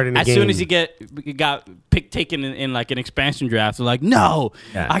take part in a game. As soon as he got taken in like an expansion draft, they're like, no,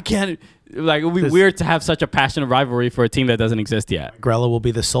 I can't. Like, it would be weird to have such a passionate rivalry for a team that doesn't exist yet. Grella will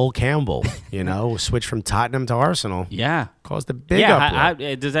be the Sol Campbell, switch from Tottenham to Arsenal. Yeah. Caused a big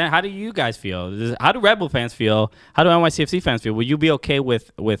uproar. How do you guys feel? How do Red Bull fans feel? How do NYCFC fans feel? Would you be okay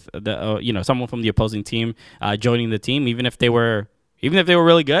with the someone from the opposing team joining the team, even if they were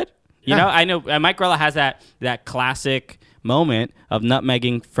really good? I know Mike Grella has that classic moment of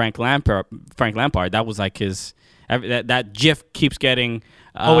nutmegging Frank Lampard. That was like his that GIF keeps getting.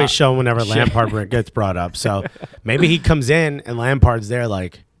 Always shown whenever Lampard gets brought up. So maybe he comes in and Lampard's there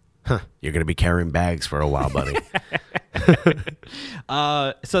like, you're going to be carrying bags for a while, buddy.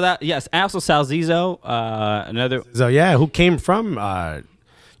 Yes. Also Sal Zizzo, another. So, yeah, who came from,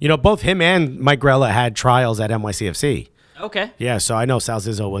 both him and Mike Grella had trials at NYCFC. Okay. Yeah, so I know Sal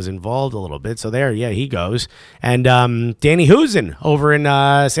Zizzo was involved a little bit. So he goes. And Danny Husen over in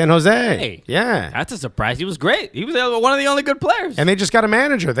San Jose. Hey, yeah. That's a surprise. He was great. He was one of the only good players. And they just got a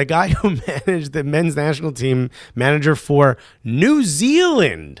manager. The guy who managed the men's national team, manager for New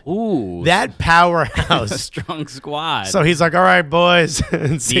Zealand. Ooh. That powerhouse. A strong squad. So he's like, all right, boys.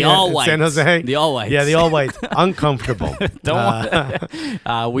 The All-Whites. San Jose. The All-Whites. Yeah, the All-Whites. Uncomfortable.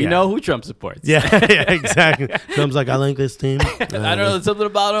 We know who Trump supports. Yeah, exactly. Trump's like, I like this team. I don't know. There's something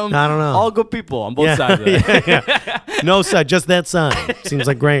about them. I don't know. All good people on both sides of it. No side, just that side. Seems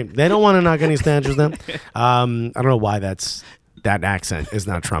like great. They don't want to knock any statues down. I don't know why that accent is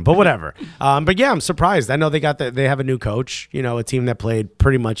not Trump, but whatever. But yeah, I'm surprised. I know they have a new coach, a team that played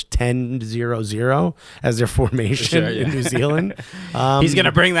pretty much 10-0-0 as their formation in New Zealand. He's going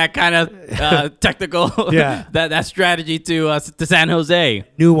to bring that kind of technical, that strategy to San Jose.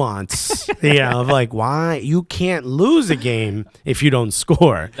 Nuance, of like, why you can't lose a game if you don't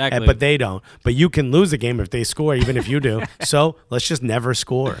score, exactly. But they don't. But you can lose a game if they score, even if you do. So let's just never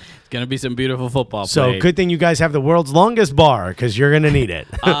score. It's going to be some beautiful football So played. good thing you guys have the world's longest bar. Mark, because you're going to need it.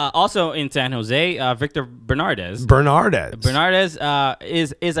 Also in San Jose, Victor Bernardez. Bernardez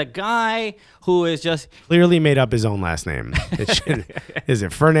is a guy who is just clearly made up his own last name. Is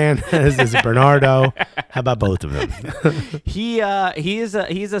it Fernandez? Is it Bernardo? How about both of them? he's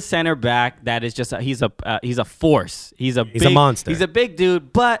a center back that is just he's a force. He's a monster. He's a big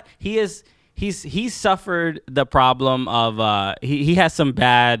dude, but he's suffered the problem of he has some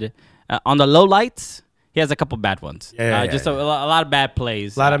bad on the low lights. He has a couple bad ones. A lot of bad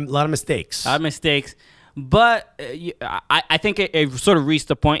plays. A lot of mistakes. But I think it sort of reached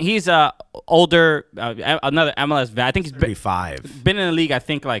the point. He's older, another MLS vet. I think he's 35. Been in the league, I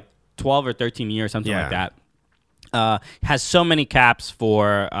think, like 12 or 13 years, something like that. Has so many caps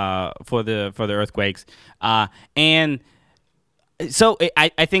for the Earthquakes, and so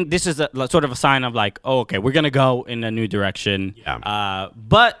I think this is a sort of a sign of like, oh, okay, we're gonna go in a new direction. Yeah.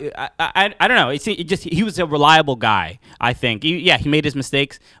 But I don't know. He was a reliable guy. I think. He made his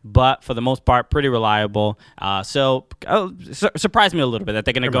mistakes, but for the most part, pretty reliable. Surprised me a little bit that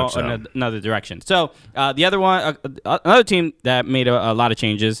they're gonna go in another direction. So the other one, another team that made a lot of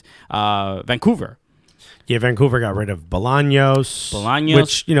changes, Vancouver. Yeah, Vancouver got rid of Bolaños,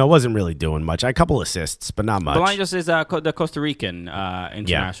 which wasn't really doing much. A couple assists, but not much. Bolaños is the Costa Rican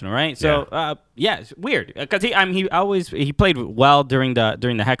international, right? So it's weird because he played well during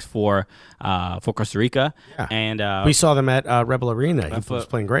the Hex for Costa Rica, and we saw them at Rebel Arena. He was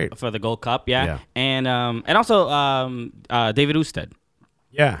playing great for the Gold Cup, and also David Usted.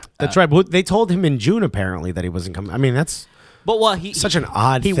 Yeah, that's right. But they told him in June apparently that he wasn't coming. I mean, that's such an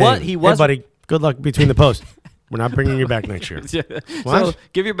odd thing. He was, hey, buddy. Good luck between the posts. We're not bringing you back next year. So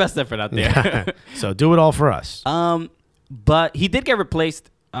give your best effort out there. Yeah. So do it all for us. But he did get replaced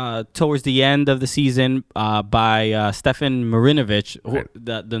towards the end of the season by Stefan Marinovic,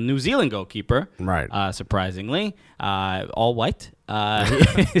 the New Zealand goalkeeper. Right. Surprisingly, all white.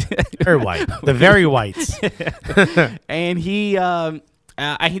 Very white. The very whites.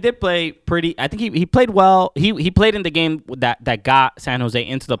 And he did play pretty. I think he played well. He played in the game that got San Jose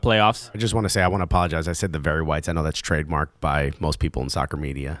into the playoffs. I just want to say I want to apologize. I said the very whites. I know that's trademarked by most people in soccer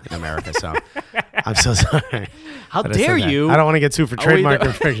media in America. So I'm so sorry. How dare you? I don't want to get sued for trademark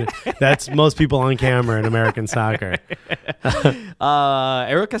infringement. That's most people on camera in American soccer.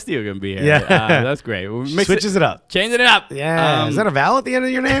 Arielle Castillo gonna be here. Yeah, that's great. Switches it up, changing it up. Yeah, is that a vowel at the end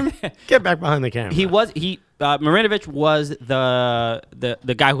of your name? Get back behind the camera. Marinovic was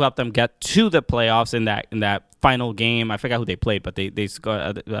the guy who helped them get to the playoffs in that final game. I forgot who they played, but they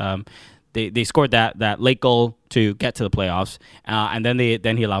scored they scored that late goal to get to the playoffs, and then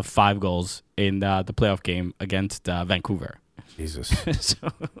he allowed 5 goals in the playoff game against Vancouver. Jesus.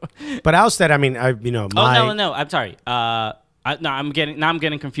 But Ousted, I mean, no, I'm sorry. I'm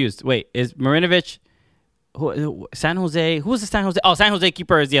getting confused. Wait, is Marinovic? San Jose? Who was the San Jose? Oh, San Jose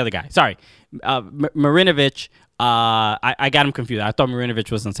keeper is the other guy. Sorry, Marinovic. I got him confused. I thought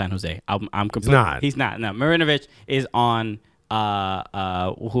Marinovic was on San Jose. I'm completely. He's not. No, Marinovic is on.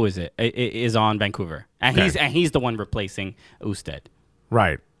 Who is it? Is on Vancouver, and he's the one replacing Usted.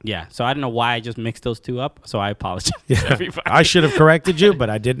 Right. Yeah. So I don't know why I just mixed those two up. So I apologize. Everybody. I should have corrected you, but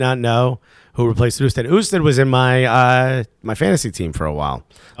I did not know who replaced Usted. Usted was in my my fantasy team for a while.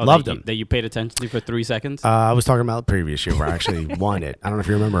 Loved him. That you paid attention to for 3 seconds? I was talking about the previous year where I actually won it. I don't know if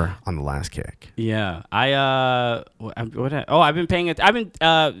you remember on the last kick. Yeah. I've been paying it.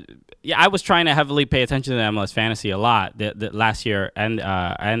 I was trying to heavily pay attention to MLS fantasy a lot the last year and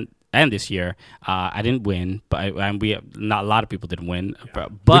this year. I didn't win, but not a lot of people didn't win. Yeah.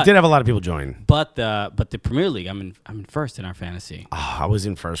 But we did have a lot of people join. But the Premier League, I'm in first in our fantasy. Oh, I was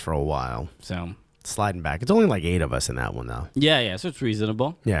in first for a while. So sliding back. It's only like 8 of us in that one though. Yeah. So it's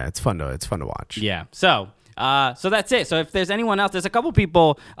reasonable. Yeah, it's fun to watch. Yeah. So that's it. So if there's anyone else, there's a couple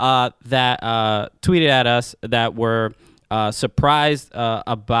people that tweeted at us that were surprised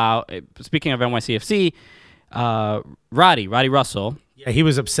about. Speaking of NYCFC, Roddy Russell. Yeah, he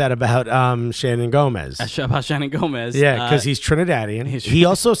was upset about Shannon Gomez. About Shannon Gomez. Yeah, because he's Trinidadian. He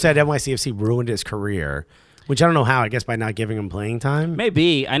also said NYCFC ruined his career, which I don't know how. I guess by not giving him playing time.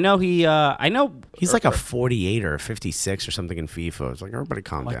 Maybe. I know he's like a 48 or a 50 or something in FIFA. It's like, everybody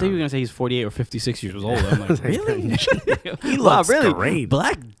calm down. I thought you were gonna say he's 48 or 56 years old. I'm like, really? He looks great.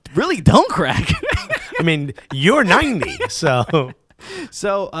 Black really don't crack. I mean, you're 90, so.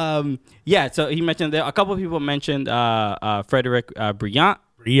 So so he mentioned a couple of people mentioned Frederic Briant.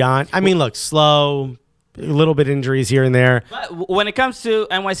 I mean, look, slow, a little bit injuries here and there. But when it comes to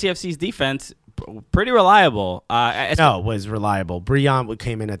NYCFC's defense, pretty reliable. It was reliable. Briant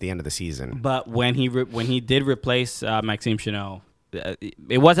came in at the end of the season. But when he did replace Maxime Chanot,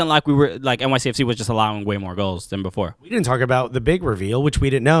 it wasn't like we were like NYCFC was just allowing way more goals than before. We didn't talk about the big reveal, which we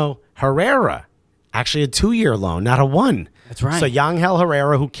didn't know. Herrera, actually a 2-year loan, not a 1. That's right. So Yangel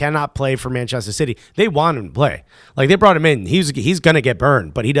Herrera, who cannot play for Manchester City, they want him to play. Like they brought him in. He's going to get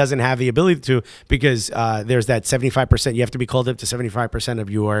burned, but he doesn't have the ability to because there's that 75%. You have to be called up to 75% of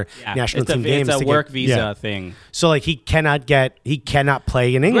your national team games. It's a work visa yeah. thing. So like he cannot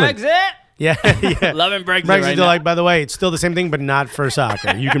play in England. Brexit. Yeah, yeah. Loving Brexit. Brexit, right they're like, by the way, it's still the same thing, but not for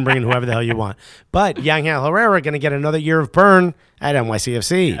soccer. You can bring in whoever the hell you want. But Yangel Herrera going to get another year of burn at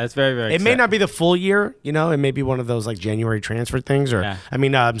NYCFC. That's very, very It may not be the full year, you know. It may be one of those like January transfer things, or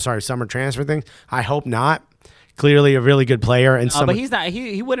summer transfer things. I hope not. Clearly, a really good player, and but he's not.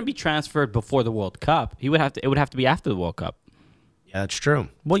 He wouldn't be transferred before the World Cup. He would have to. It would have to be after the World Cup. Yeah, that's true.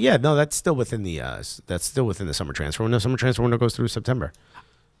 Well, yeah, no, that's still within the summer transfer window. Summer transfer window goes through September.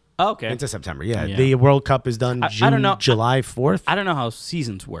 Oh, okay. Into September, yeah. The World Cup is done I don't know. July 4th. I don't know how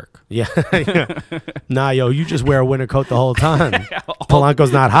seasons work. Yeah. Nah, yo, you just wear a winter coat the whole time.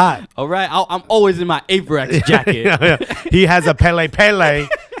 Polanco's not hot. All right. I'm always in my Averex jacket. Yeah. He has a Pele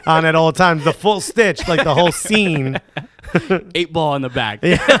on at all times. The full stitch, like the whole scene. 8 ball in the back.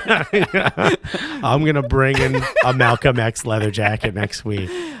 Yeah. I'm going to bring in a Malcolm X leather jacket next week.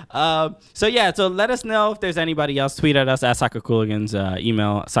 So let us know if there's anybody else. Tweet at us at SoccerCooligans.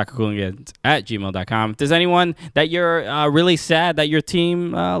 Email soccercooligans@gmail.com. If there's anyone that you're really sad that your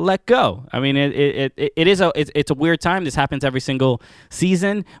team let go. I mean, it's a weird time. This happens every single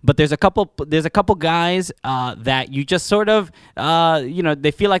season. But there's a couple guys that you just sort of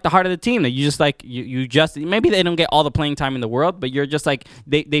they feel like the heart of the team. That you just like you just maybe they don't get all the playing time in the world, but you're just like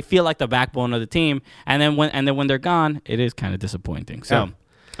they feel like the backbone of the team. And then when they're gone, it is kind of disappointing. So. Yeah.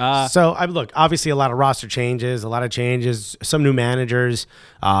 Look, obviously a lot of roster changes, some new managers.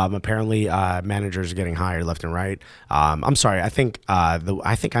 Apparently, managers are getting hired left and right. I'm sorry. I think I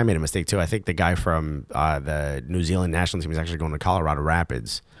made a mistake too. I think the guy from the New Zealand national team is actually going to Colorado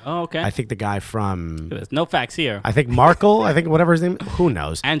Rapids. Oh, okay. I think the guy from... There's no facts here. I think Markle. I think whatever his name... Who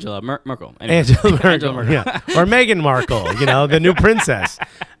knows? Angela Merkel. Anyway. Angela Merkel. Yeah. Or Meghan Markle, the new princess.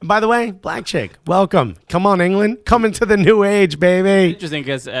 By the way, black chick, welcome. Come on, England. Come into the new age, baby. Interesting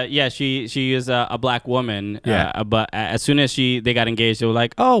because, she is a black woman. Yeah. But as soon as they got engaged, they were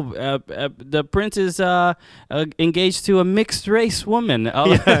like, the prince is engaged to a mixed race woman.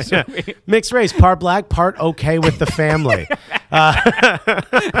 Oh, yeah. Mixed race, part black, part okay with the family.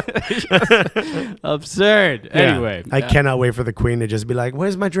 Absurd. Yeah. Anyway, I cannot wait for the queen to just be like,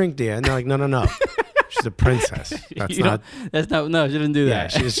 "Where's my drink, dear?" And they're like, "No. She's a princess. No, she didn't do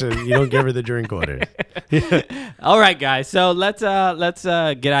that. You don't give her the drink order." All right, guys. So let's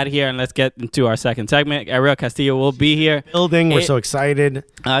get out of here and let's get into our second segment. Arielle Castillo will be here. We're so excited.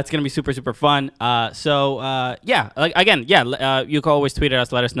 It's gonna be super, super fun. You can always tweet at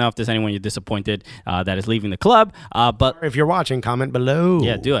us. Let us know if there's anyone you're disappointed that is leaving the club. But if you're watching, comment below.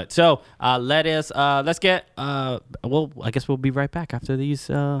 Yeah, do it. So let's get. I guess we'll be right back after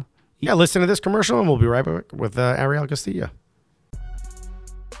these. Listen to this commercial and we'll be right back with Arielle Castillo.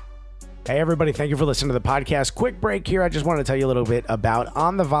 Hey, everybody. Thank you for listening to the podcast. Quick break here. I just want to tell you a little bit about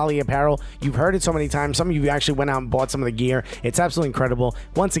On the Volley apparel. You've heard it so many times. Some of you actually went out and bought some of the gear. It's absolutely incredible.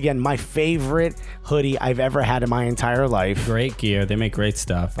 Once again, my favorite hoodie I've ever had in my entire life. Great gear. They make great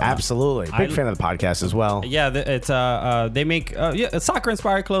stuff. Absolutely. Big fan of the podcast as well. Yeah, it's they make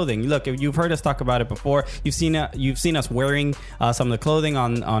soccer-inspired clothing. Look, you've heard us talk about it before. You've seen us wearing some of the clothing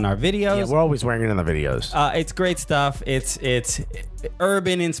on our videos. Yeah, we're always wearing it in the videos. It's great stuff. It's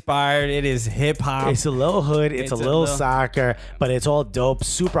urban inspired. It is hip hop. It's a little hood. It's a little soccer, but it's all dope,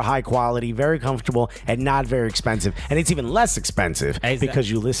 super high quality, very comfortable, and not very expensive. And it's even less expensive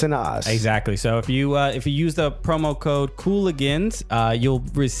because you listen to us. Exactly. So if you use the promo code Cooligans, you'll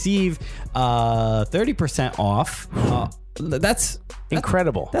receive 30% off. That's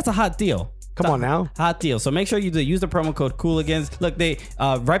incredible. That's a hot deal. Come on now. Hot deal. So make sure you use the promo code Cooligans. Look, they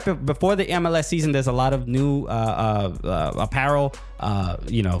right before the MLS season, there's a lot of new apparel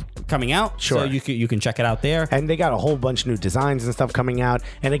coming out. Sure. So you can check it out there. And they got a whole bunch of new designs and stuff coming out.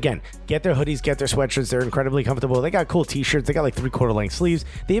 And again, get their hoodies, get their sweatshirts. They're incredibly comfortable. They got cool t-shirts. They got like 3/4 length sleeves.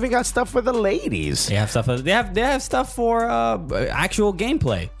 They even got stuff for the ladies. They have stuff. They have stuff for actual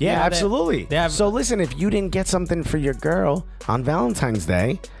gameplay. Yeah, absolutely. So listen, if you didn't get something for your girl on Valentine's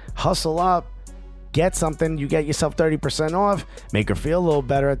Day, hustle up get something. You get yourself 30% off. Make her feel a little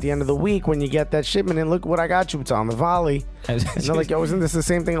better at the end of the week when you get that shipment. And look what I got you. It's on the volley. And they're like, yo, isn't this the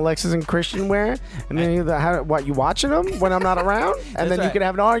same thing Alexis and Christian wear? And then you watching them when I'm not around? And then you can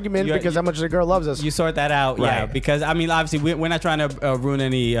have an argument because how much the girl loves us. You sort that out, yeah. Because, I mean, obviously, we're not trying to ruin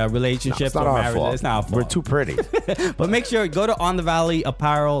any relationships or marriages. It's not our fault. We're too pretty. But make sure, go to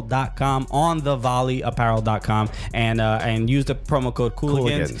onthevalleyapparel.com, onthevalleyapparel.com, and use the promo code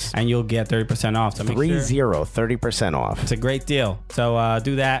Cooligans, and you'll get 30% off. So make sure 30% off. It's a great deal. So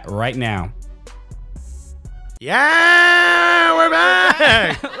do that right now. Yeah, we're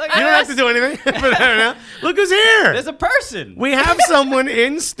back. You don't have to do anything. Look who's here. There's a person. We have someone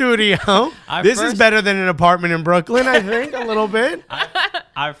in studio. This is better than an apartment in Brooklyn, I think, a little bit.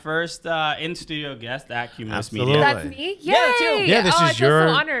 Our first in-studio guest at Cumulus Absolutely. Media. That's me? Yay! Yeah, too. Yeah, this is I feel your-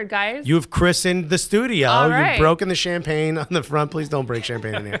 so honored, guys. You've christened the studio. All right. You've broken the champagne on the front. Please don't break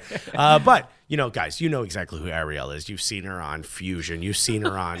champagne in here. But, guys, you know exactly who Arielle is. You've seen her on Fusion. You've seen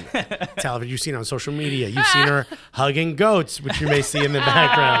her on television. You've seen her on social media. You've seen her hugging goats, which you may see in the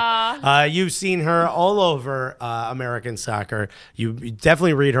background. You've seen her all over American soccer. You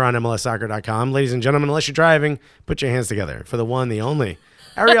definitely read her on MLSsoccer.com. Ladies and gentlemen, unless you're driving, put your hands together for the one, the only,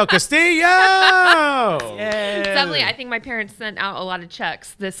 Arielle Castillo. Definitely, I think my parents sent out a lot of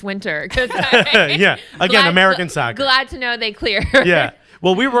checks this winter. Yeah. Again, American soccer. Glad to know they clear. Yeah.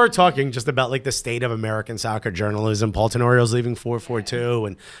 Well, we were talking just about like the state of American soccer journalism. Paul Tenorio's leaving 442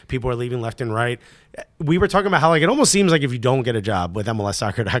 and people are leaving left and right. We were talking about how like it almost seems like if you don't get a job with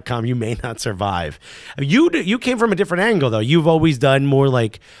MLSsoccer.com, you may not survive. You came from a different angle though. You've always done more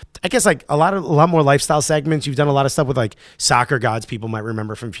like, I guess like a lot more lifestyle segments. You've done a lot of stuff with like soccer gods people might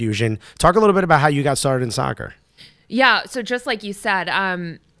remember from Fusion. Talk a little bit about how you got started in soccer. Yeah, so just like you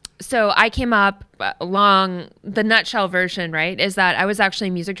said, so I came up along the nutshell version, right, is that I was actually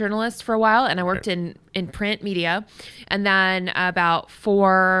a music journalist for a while, and I worked in print media. And then about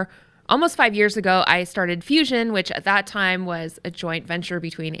almost 5 years ago, I started Fusion, which at that time was a joint venture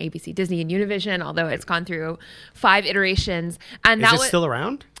between ABC, Disney, and Univision, although it's gone through 5 iterations. And Is it still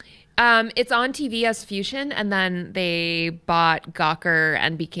around? It's on TV as Fusion, and then they bought Gawker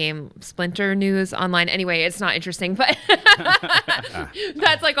and became Splinter News Online. Anyway, it's not interesting, but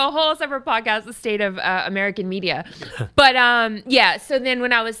that's like a whole separate podcast, the state of American media. But yeah, so then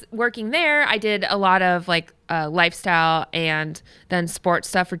when I was working there, I did a lot of like lifestyle and then sports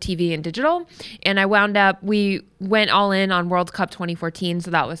stuff for TV and digital. And we went all in on World Cup 2014.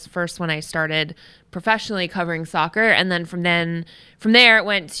 So that was first when I started professionally covering soccer. And then from there it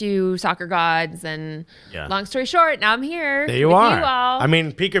went to Soccer Gods, and long story short, now I'm here. There you are. I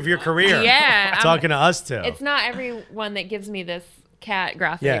mean, peak of your career. Yeah. Talking to us too. It's not everyone that gives me this cat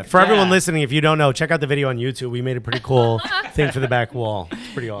graphic. Yeah, for everyone listening, if you don't know, check out the video on YouTube. We made a pretty cool thing for the back wall.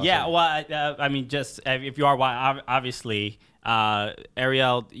 It's pretty awesome. Yeah, well, I mean, just if you are, obviously,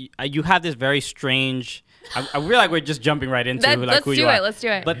 Arielle, you have this very strange. I feel like we're just jumping right into who you are. Let's do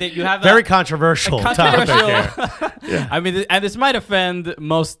it. But you have very controversial topic here. Yeah. I mean, and this might offend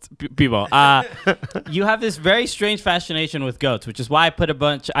most people. You have this very strange fascination with goats, which is why I put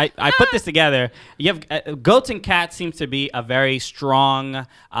I put this together. You have goats and cats seems to be a very strong,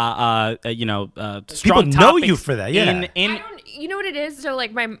 strong. People know you for that. Yeah. You know what it is? So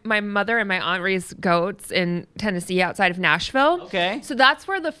like my mother and my aunt raised goats in Tennessee outside of Nashville. Okay. So that's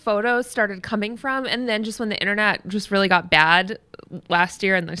where the photos started coming from. And then just when the internet just really got bad last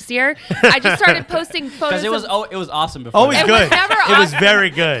year and this year, I just started posting photos. Because it was awesome before. Always that. good. Was never it was very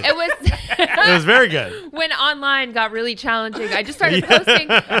good. It was it was very good. When online got really challenging, I just started posting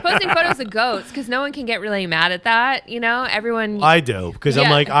photos of goats because no one can get really mad at that. Everyone. I do because I'm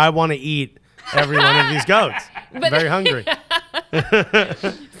like, I want to eat every one of these goats. I'm very hungry.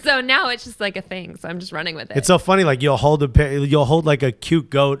 So now it's just like a thing. So I'm just running with it. It's so funny. Like you'll hold like a cute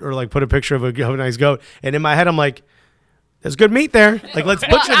goat or like put a picture of a nice goat, and in my head I'm like, there's good meat there. Like let's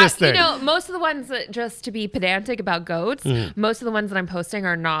butcher this thing. Most of the ones that, just to be pedantic about goats, most of the ones that I'm posting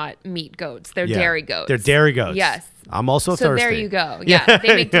are not meat goats. They're dairy goats. They're dairy goats. Yes. I'm also thirsty. So there you go. Yeah.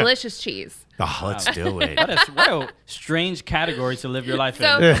 They make delicious cheese. Oh, let's do it. What a strange category to live your life in.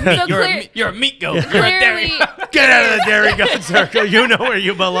 You're a meat goat. You're a dairy goat. Get out of the dairy goat circle. You know where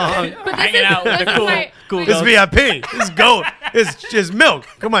you belong. Hanging out with the cool This goats. VIP. This goat is just milk.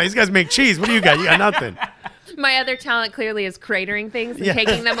 Come on, these guys make cheese. What do you got? You got nothing. My other talent clearly is cratering things and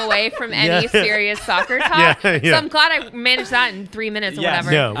taking them away from any serious soccer talk. So I'm glad I managed that in 3 minutes or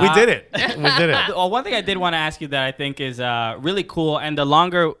whatever. Yeah, we did it. We did it. Well, one thing I did want to ask you that I think is really cool, and the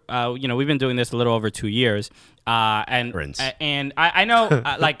longer, we've been doing this a little over 2 years. And I know,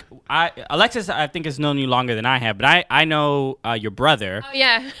 Alexis, I think, has known you longer than I have, but I know your brother. Oh,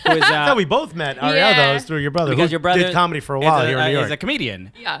 yeah. Who is, That's how we both met. Arielle, though, is through your brother. Because who your brother did comedy for a while here in New York. He's a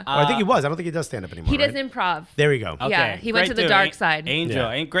comedian. Yeah. I think he was. I don't think he does stand up anymore. He right? does improv. There we go. Yeah, he went Great to the dude. dark side.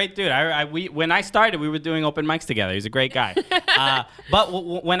 Angel, great dude. When I started, we were doing open mics together. He's a great guy.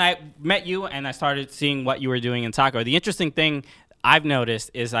 But when I met you and I started seeing what you were doing in soccer, the interesting thing I've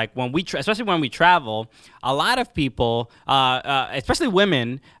noticed is like when we, especially when we travel, a lot of people, especially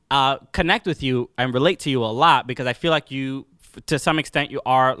women, connect with you and relate to you a lot because I feel like you, to some extent, you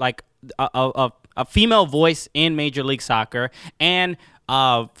are like a female voice in Major League Soccer, and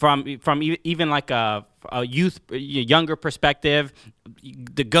from even like a younger perspective,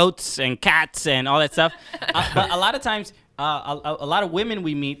 the goats and cats and all that stuff. But a lot of times, a lot of women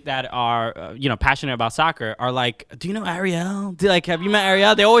we meet that are passionate about soccer are like, do you know Arielle? Have you met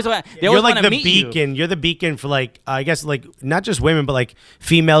Arielle? They always want. They always You're like want the to meet beacon. You're the beacon for like I guess like not just women, but like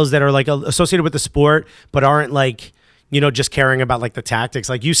females that are like associated with the sport, but aren't like just caring about like the tactics.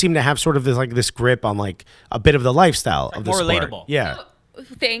 Like you seem to have sort of this grip on like a bit of the lifestyle of the more sport. relatable. Yeah.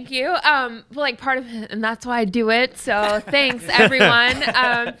 Thank you. Like part of it, and that's why I do it. So thanks, everyone.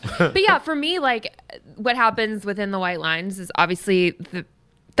 But yeah, for me, like what happens within the white lines is obviously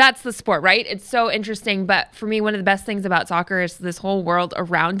that's the sport, right? It's so interesting. But for me, one of the best things about soccer is this whole world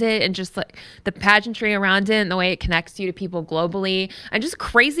around it and just like the pageantry around it and the way it connects you to people globally, and just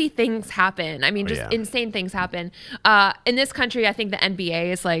crazy things happen. I mean, insane things happen. In this country, I think the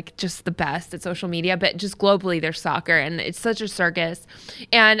NBA is like just the best at social media, but just globally there's soccer and it's such a circus.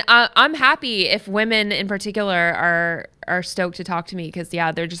 And I'm happy if women in particular are stoked to talk to me because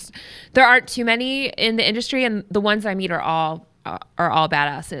there aren't too many in the industry, and the ones I meet are all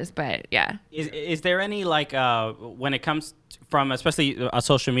badasses. But yeah, is there any like when it comes from especially a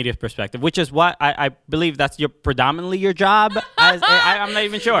social media perspective, which is what I believe that's predominantly your job? I'm not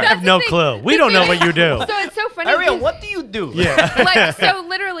even sure. I have no clue. We don't know what you do. So it's so funny. Arielle, what do you do? Yeah. So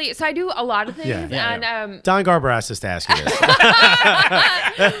literally, I do a lot of things. Yeah. And Don Garber asked us to ask you this.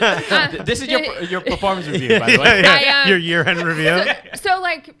 This is your performance review, by the way. Your year-end review. So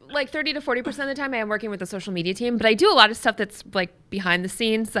like 30 to 40% of the time I am working with the social media team, but I do a lot of stuff that's like behind the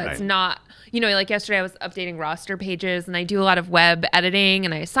scenes that's not, like yesterday I was updating roster pages, and I do a lot of web editing,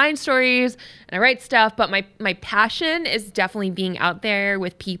 and I assign stories and I write stuff, but my passion is definitely being out there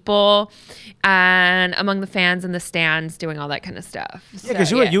with people and among the fans in the stands doing all that kind of stuff. Yeah,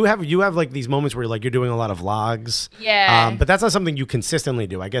 because you have like these moments where like you're doing a lot of vlogs. Yeah. But that's not something you consistently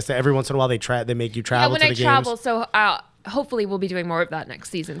do. I guess that every once in a while they make you travel to the games. Yeah, when I travel, so hopefully we'll be doing more of that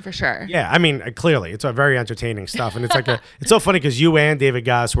next season for sure. Yeah, I mean, clearly it's a very entertaining stuff, and it's like it's so funny because you and David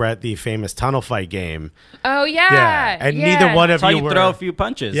Goss were at the famous tunnel fight game. Oh yeah, and neither one of Saw you you throw a few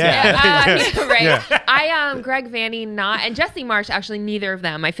punches. Right. Yeah. Greg Vanny and Jesse Marsh, actually neither of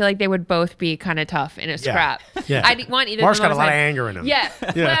them. I feel like they would both be kind of tough in a scrap. Yeah. I want either. Marsh of them got a lot of anger in him. Yeah.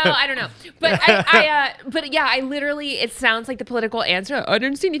 Well, I don't know, but I literally, it sounds like the political answer. I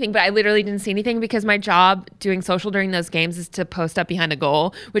didn't see anything, but I literally didn't see anything because my job doing social during those games is to post up behind a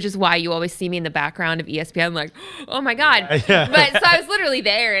goal, which is why you always see me in the background of ESPN like, oh my God. Yeah. But so I was literally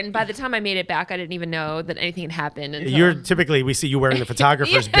there, and by the time I made it back, I didn't even know that anything had happened. We see you wearing the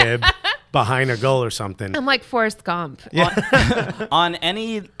photographer's bib behind a goal or something. I'm like Forrest Gump. On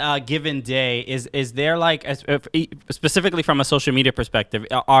any given day, is there like, specifically from a social media perspective,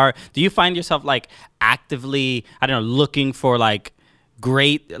 do you find yourself like actively, I don't know, looking for like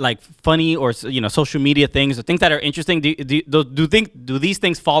great, like funny or social media things or things that are interesting? Do these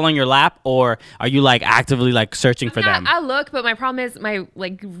things fall on your lap, or are you like actively like searching for them? I look, but my problem is my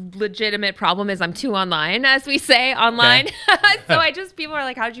like legitimate problem is I'm too online, as we say online. Okay. So people are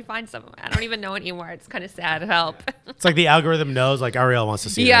like, how did you find some of it? I don't even know anymore. It's kind of sad. Help. It's like the algorithm knows like Arielle wants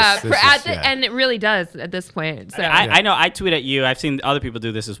to see this. And it really does at this point. So I know I tweet at you. I've seen other people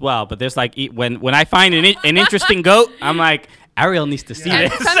do this as well, but there's like when I find an interesting goat, I'm like, Arielle needs to see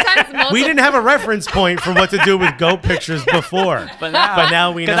this. We didn't have a reference point for what to do with goat pictures before, but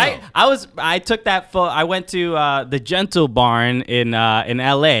now we know. I took that photo. I went to the Gentle Barn in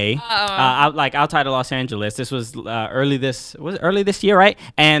LA, outside of Los Angeles. This was early this year, right?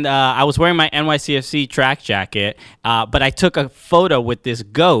 And I was wearing my NYCFC track jacket, but I took a photo with this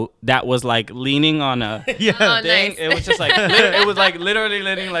goat that was like leaning on a thing. Nice. It was just like it was like literally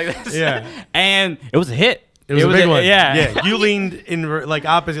leaning like this. Yeah, and it was a hit. It was a big one. Yeah. You leaned in like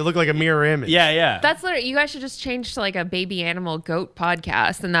opposite. It looked like a mirror image. Yeah. That's literally, you guys should just change to like a baby animal goat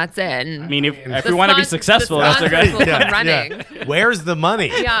podcast, and that's it. And I mean, if we want to be successful, that's a great. Will come running. Yeah. Where's the money?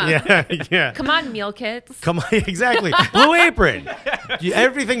 Yeah. Yeah. Come on, meal kits. Come on, exactly. Blue Apron.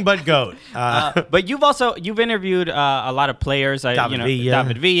 Everything but goat. But you've interviewed a lot of players. David Villa.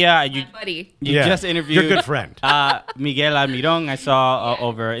 David Villa. You buddy. just interviewed your good friend. Miguel Almiron. I saw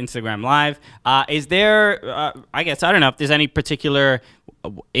over Instagram Live. Is there? I guess I don't know if there's any particular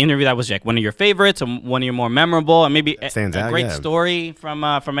interview that was like one of your favorites or one of your more memorable, and maybe a great story from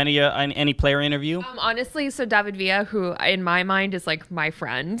any player interview. Honestly, so David Villa, who in my mind is like my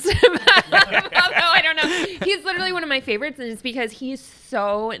friend, although I don't know, he's literally one of my favorites, and it's because he's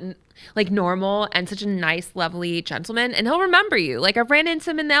so like normal and such a nice, lovely gentleman, and he'll remember you. Like I ran into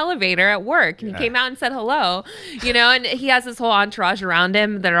him in the elevator at work, and he came out and said hello, and he has this whole entourage around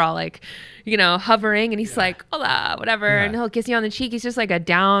him that are all like, hovering, and he's like, hola, whatever, and he'll kiss you on the cheek. He's just like a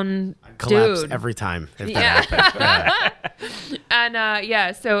down collapse dude. every time. If that happens.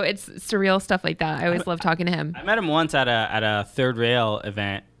 And so it's surreal stuff like that. I always love talking to him. I met him once at a Third Rail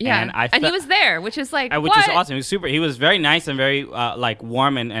event. Yeah, and he was there, which is like, which was awesome. He was super. He was very nice and very like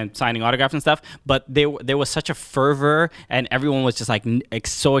warm and signing autographs and stuff. But there was such a fervor, and everyone was just like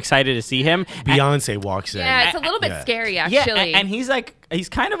so excited to see him. Beyonce walks in. Yeah, it's a little bit scary actually. Yeah, and he's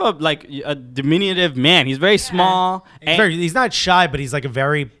kind of a diminutive man. He's very small. He's not shy, but he's like a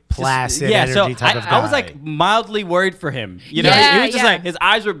very placid energy type of guy. I was like mildly worried for him. He was just like, his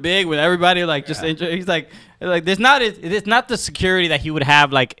eyes were big with everybody like just he's like there's not the security that he would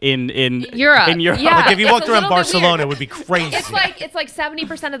have like in Europe. Yeah. Like if he walked around Barcelona, it would be crazy. It's like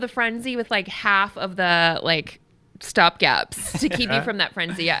 70% of the frenzy with like half of the like stopgaps to keep you from that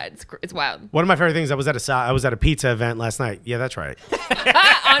frenzy. Yeah, it's wild. One of my favorite things, I was at a pizza event last night. Yeah, that's right.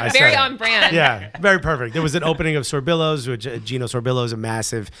 Very on brand. Yeah, very perfect. There was an opening of Sorbillo's, which Gino Sorbillo is a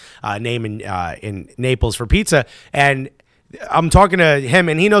massive name in Naples for pizza, and I'm talking to him,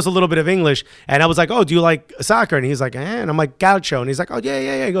 and he knows a little bit of English, and I was like, oh, do you like soccer? And he's like, and I'm like, Gaucho, and he's like, oh,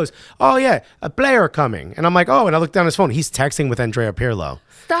 yeah. He goes, oh, yeah, a player coming. And I'm like, oh, and I looked down his phone. He's texting with Andrea Pirlo.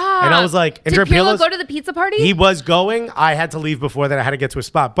 Stop. And I was like, did Pirlo go to the pizza party? He was going. I had to leave before that. I had to get to a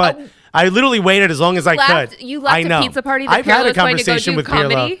spot, but I literally waited as long as I could. You left a pizza party that I've had a Pirlo's going to go conversation do with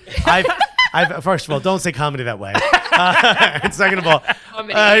comedy? Pirlo. I've first of all, don't say comedy that way. And second of all,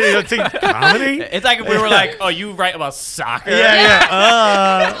 comedy. It's like if we were like, oh, you write about soccer.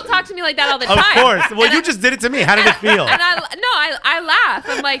 People talk to me like that all the time. Of course. Well, you just did it to me. How did it feel? And I laugh.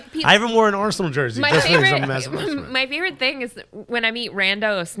 I'm like, I even wore an Arsenal jersey. My favorite thing is when I meet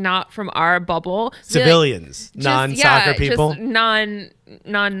randos not from our bubble, civilians, like, non-soccer people, just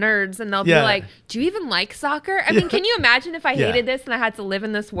non-nerds, and they'll be like, do you even like soccer? I mean, can you imagine if I hated this and I had to live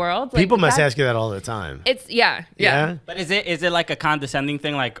in this world? Like, people must ask you that all the time. It's yeah. But is it like a condescending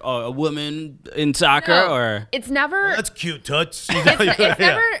thing, like a woman in soccer, or it's never? That's cute, toots.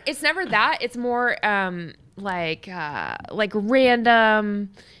 It's never that. It's more like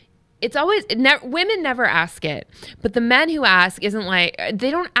random. It's always women never ask it, but the men who ask isn't like,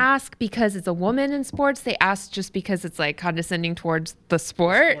 they don't ask because it's a woman in sports. They ask just because it's like condescending towards the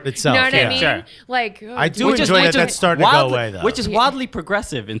sport itself. You know what I mean? Sure. Like I do enjoy that. That's starting to go away though, which is wildly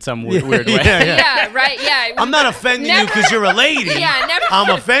progressive in some weird way. Yeah, right. Yeah. I'm not offending you because you're a lady. Yeah, never. I'm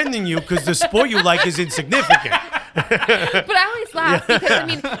offending you because the sport you like is insignificant. But I always laugh because I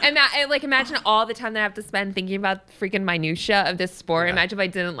mean, imagine all the time that I have to spend thinking about freaking minutia of this sport. Imagine if I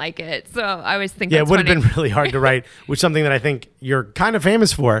didn't like it. So I always think it would have been really hard to write, which is something that I think you're kind of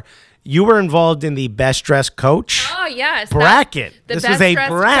famous for. You were involved in the best dressed coach. Oh yes, bracket. This was a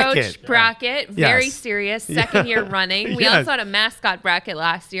bracket. Coach bracket, very serious. Second year running. We also had a mascot bracket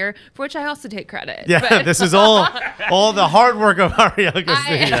last year, for which I also take credit. Yeah, this is all the hard work of Arielle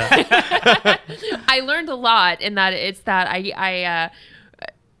Castillo. I learned a lot in that. It's that I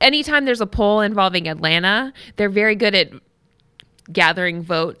anytime there's a poll involving Atlanta, they're very good at gathering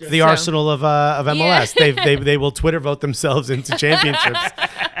votes. The Arsenal of MLS. Yeah. They will Twitter vote themselves into championships,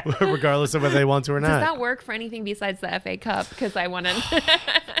 regardless of whether they want to or not. Does that work for anything besides the FA Cup? Because I want to.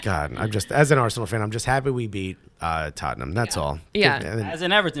 God, I'm just, as an Arsenal fan, I'm just happy we beat Tottenham. That's all. Yeah. As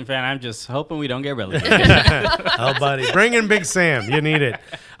an Everton fan, I'm just hoping we don't get relegated. Oh, buddy, bring in Big Sam. You need it.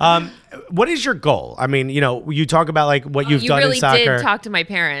 What is your goal? I mean, you talk about like what you've done in soccer. You really did talk to my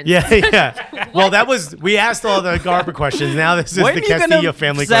parents. Yeah. Well, we asked all the Garber questions. Now this is the Castillo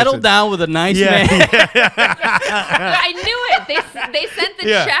family settle questions. down with a nice man. I knew it. They sent the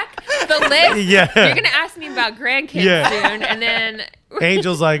check, the list. Yeah. You're gonna ask me about grandkids soon, and then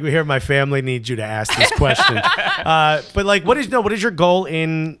Angel's like, here, my family needs you to ask this question. But like, what is your goal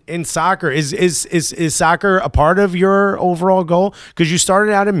in soccer? Is soccer a part of your overall goal? Because you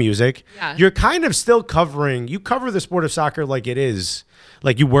started out in music. Yeah. You're kind of still you cover the sport of soccer like it is.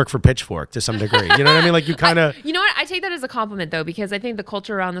 Like you work for Pitchfork to some degree. You know what I mean? Like you kind of. You know what? I take that as a compliment though, because I think the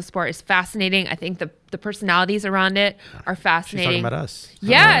culture around the sport is fascinating. I think the personalities around it are fascinating. She's talking about us.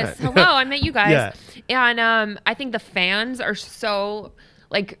 Yes. Hello, I met you guys. Yeah. And I think the fans are so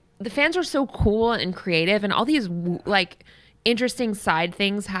cool and creative, and all these like interesting side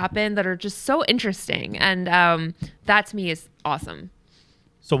things happen that are just so interesting. And that to me is awesome.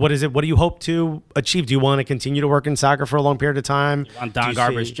 So what is it? What do you hope to achieve? Do you want to continue to work in soccer for a long period of time? On Don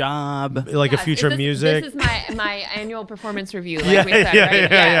Garber's job. Like a future music? This is my annual performance review. Like we said,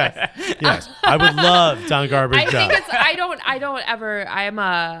 right? Yes. I would love Don Garber's job. I think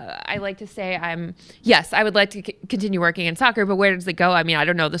I like to say yes, I would like to continue working in soccer, but where does it go? I mean, I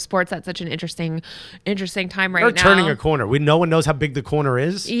don't know. The sport's at such an interesting time right now. We're turning a corner. No one knows how big the corner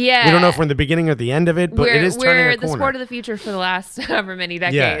is. Yeah. We don't know if we're in the beginning or the end of it, but it is turning a corner. We're the sport of the future for the last however many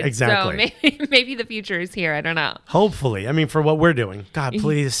decades. Yeah, exactly. So maybe the future is here. I don't know. Hopefully. I mean, for what we're doing. God,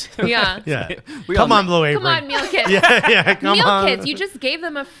 please. Yeah. Yeah. Come on, Blue Apron. Come on, Meal Kids. Yeah, come on. Meal Kids, you just gave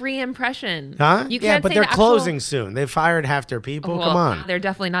them a free impression. Huh? You yeah, can't but say they're the actual- closing soon. They've fired half their people. Well, Come on. They're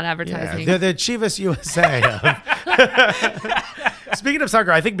definitely not advertising. Yeah, they're the Chivas USA. Speaking of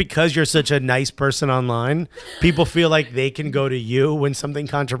soccer, I think because you're such a nice person online, people feel like they can go to you when something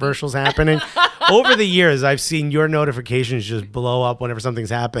controversial is happening. Over the years, I've seen your notifications just blow up whenever something's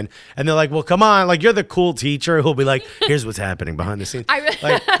happened. And they're like, well, come on. Like, you're the cool teacher who'll be like, here's what's happening behind the scenes.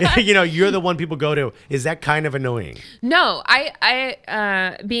 You're the one people go to. Is that kind of annoying? No,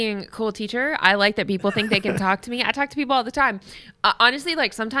 I being a cool teacher, I like that people think they can talk to me. I talk to people all the time. Honestly,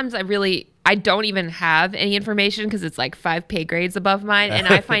 like sometimes I don't even have any information because it's like 5 pay grades above mine. And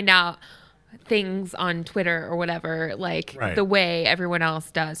I find out things on Twitter or whatever, like the way everyone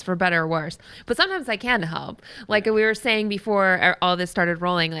else does, for better or worse. But sometimes I can help. Like we were saying before all this started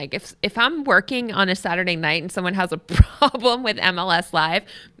rolling, like if I'm working on a Saturday night and someone has a problem with MLS Live,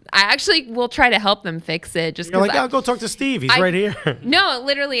 I actually will try to help them fix it. Just you're like, I'll go talk to Steve. He's right here. No,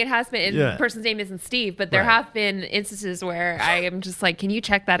 literally, it has been. The person's name isn't Steve, but there have been instances where I am just like, can you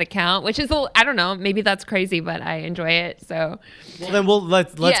check that account? Which is, I don't know, maybe that's crazy, but I enjoy it. So, well, then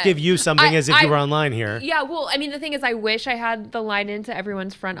let's give you something as if you were online here. Yeah, well, I mean, the thing is, I wish I had the line into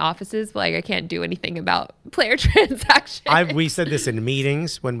everyone's front offices, but like, I can't do anything about player transactions. We said this in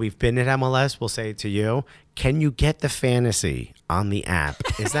meetings when we've been at MLS. We'll say it to you. Can you get the fantasy on the app?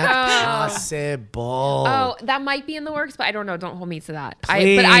 Is that possible? Oh, that might be in the works, but I don't know. Don't hold me to that.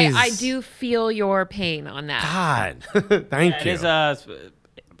 Please. But I do feel your pain on that. God, thank you. It is,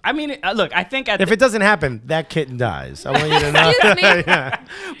 I mean, look, I think if it doesn't happen, that kitten dies. I want you to know. Excuse me. Yeah.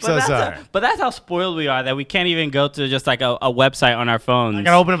 So sorry. But that's how spoiled we are that we can't even go to just like a website on our phones. I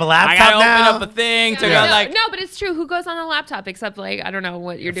gotta open up a laptop I gotta now. open up a thing to Yeah. go like. No, but it's true. Who goes on a laptop except like, I don't know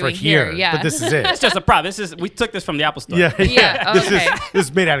what you're For doing here. Yeah. But this is it. It's just a problem. We took this from the Apple Store. Yeah. Yeah, okay. This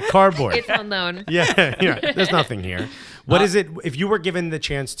is made out of cardboard. It's on loan. Yeah. There's nothing here. What is it? If you were given the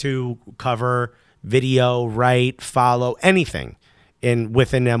chance to cover video, write, follow anything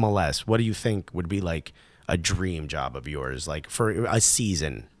within MLS, what do you think would be like a dream job of yours, like for a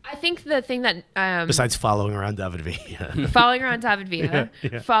season? I think the thing that Besides following around David Villa. following around David Villa,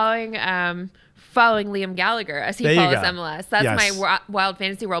 following Liam Gallagher as he follows MLS. That's my wild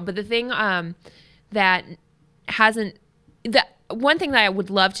fantasy world. But the thing one thing that I would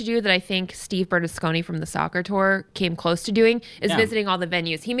love to do that I think Steve Berlusconi from the soccer tour came close to doing is visiting all the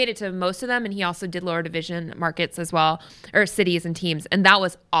venues. He made it to most of them, and he also did lower division markets as well, or cities and teams, and that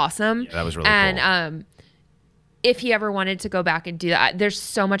was awesome. Yeah, that was really cool. And if he ever wanted to go back and do that, there's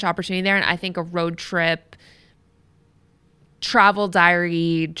so much opportunity there, and I think a road trip, travel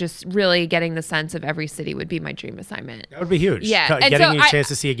diary, just really getting the sense of every city would be my dream assignment. That would be huge. Yeah. And Getting so you a chance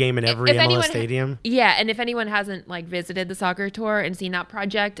to see a game in every MLS stadium. Yeah, and if anyone hasn't like visited the soccer tour and seen that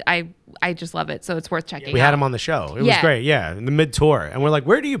project, I just love it. So it's worth checking out. We had him on the show. It was great. Yeah, in the mid-tour. And we're like,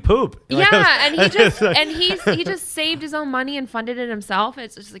 where do you poop? And he just saved his own money and funded it himself.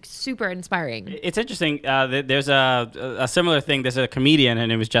 It's just like super inspiring. It's interesting. There's a similar thing. There's a comedian. Her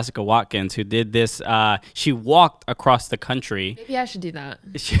name is Jessica Watkins, who did this. She walked across the country. Maybe I should do that.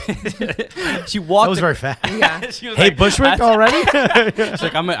 She walked. That was very fast. Yeah. She was Hey, like, Bushwick already? She's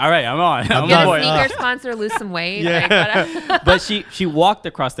like, all right, I'm on. I'm Get on a board. sneaker sponsor, lose some weight. But she walked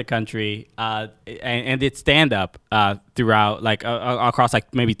across the country and did stand up throughout like across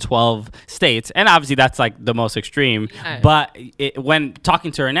like maybe 12 states, and obviously that's like the most extreme. But when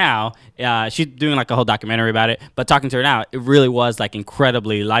talking to her now, she's doing like a whole documentary about it. But talking to her now, it really was like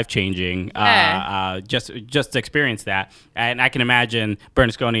incredibly life changing. Just to experience that, and I can imagine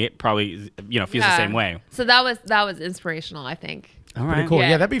Berlusconi probably feels the same way. So that was inspirational, I think. All Pretty right. cool. Yeah.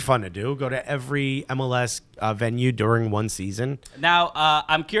 Yeah. That'd be fun to do. Go to every MLS venue during one season. Now,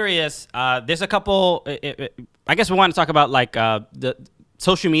 I'm curious. There's a couple. I guess we want to talk about like the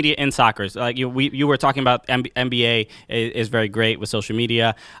social media in soccer. Like you were talking about NBA is very great with social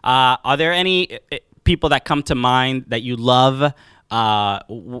media. Are there any people that come to mind that you love?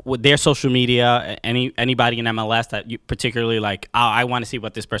 With their social media, anybody in MLS that you particularly like, oh, I want to see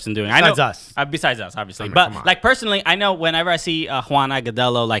what this person doing. Besides us. Besides us, obviously. I mean, come But on. like personally, I know whenever I see Juan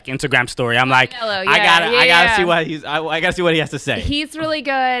Agudelo like Instagram story, I'm like, Agudelo, I gotta yeah. see what I gotta see what he has to say. He's really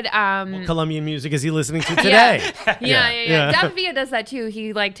good. Colombian music is he listening to today? Yeah. David Villa does that too.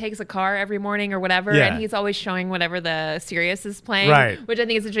 He like takes a car every morning or whatever, Yeah. and he's always showing whatever the Sirius is playing, Right. which I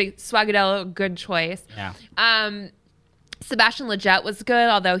think is a Swagudelo, good choice. Yeah. Sebastian Lletget was good,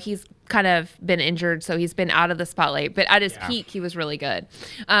 although he's kind of been injured, so he's been out of the spotlight. But at his peak, he was really good.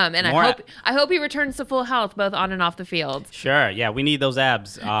 And I hope he returns to full health, both on and off the field. Sure. Yeah, we need those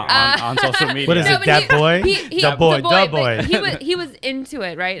abs on social media. What is No, it, but that boy? The boy. but he was into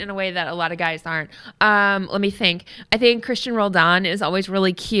it, right, in a way that a lot of guys aren't. Let me think. I think Christian Roldan is always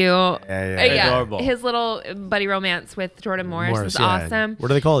really cute. Yeah. Adorable. His little buddy romance with Jordan Morris is yeah. awesome. What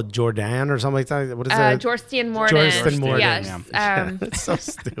do they call it? Jordan or something like that? What is that? Jorstan Morden. Jorstan Morden. Yes. It's so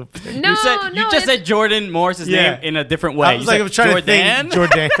stupid. No, You just said Jordan Morris's Yeah. name in a different way. I was like, I'm trying to think.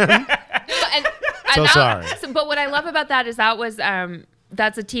 Jordan. So sorry. But what I love about that is that was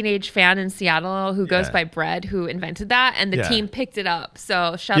that's a teenage fan in Seattle who goes by Bread, who invented that, and the Yeah. team picked it up.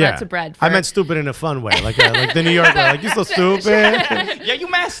 So shout out to Bread. I meant stupid in a fun way, like the New York guy, like, you so stupid. Yeah, you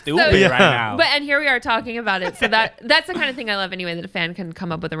mad stupid So- right now. And here we are talking about it. So that's the kind of thing I love anyway, that a fan can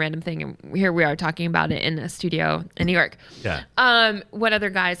come up with a random thing, and here we are talking about it in a studio in New York. Yeah. What other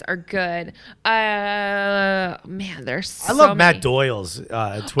guys are good? Man, there's so I love many. Matt Doyle's Twitter.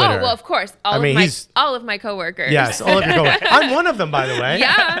 Oh, well, of course. All of my coworkers. Yes, all of your coworkers. I'm one of them, by the way.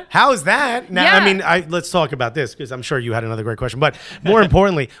 Yeah. How's that? Now, Yeah. I mean, let's talk about this, because I'm sure you had another great question. But more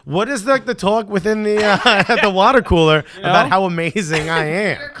importantly, what is the talk within the the water cooler about how amazing I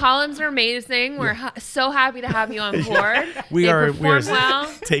am? Your columns are amazing. We're so happy to have you on board. We They are perform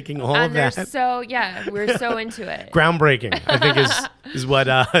well, taking all and of they're that. we're so into it. Groundbreaking, I think is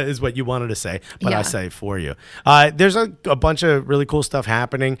what you wanted to say, but I Yeah. say for you. There's a bunch of really cool stuff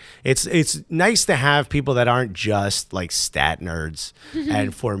happening. It's nice to have people that aren't just like stat nerds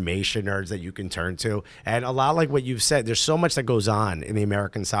and formation nerds that you can turn to, and a lot like what you've said. There's so much that goes on in the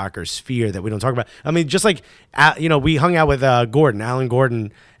American soccer sphere that we don't talk about. I mean, just like we hung out with Alan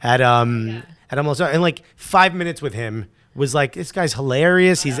Gordon at almost, and like 5 minutes with him was like, this guy's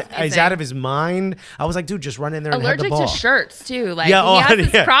hilarious. He's out of his mind. I was like, dude, just run in there and head the Allergic ball. to shirts too. Like Yeah, he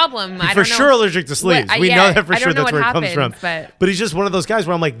has this problem. I For don't know. sure allergic to sleeves. What- We yeah, know that for I sure. don't know That's what where it comes from. happens, But he's just one of those guys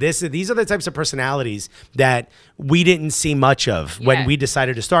where I'm like, these are the types of personalities that we didn't see much of when Yeah. we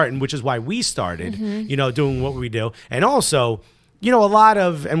decided to start, and which is why we started, doing what we do. And also, a lot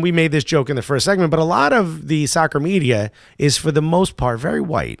of, and we made this joke in the first segment, but a lot of the soccer media is for the most part very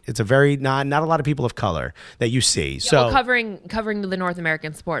white. It's a very not a lot of people of color that you see. So Well, covering the North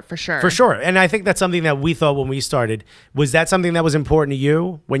American sport for sure. for sure. And I think that's something that we thought when we started. Was that something that was important to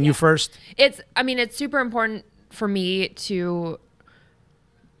you when you first? It's super important for me to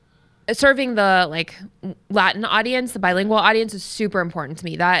serving the like Latin audience, the bilingual audience is super important to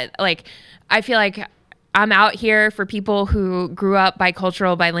me. That like I feel like I'm out here for people who grew up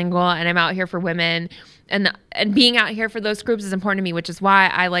bicultural, bilingual, and I'm out here for women. And being out here for those groups is important to me, which is why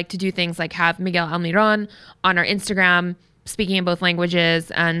I like to do things like have Miguel Almiron on our Instagram, speaking in both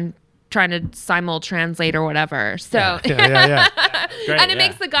languages and trying to simul-translate or whatever. So, Yeah. Great, and it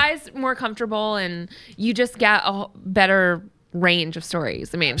makes the guys more comfortable, and you just get a better range of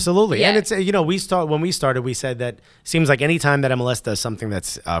stories. I mean, Absolutely. yeah. And it's, when we started, we said that seems like anytime that MLS does something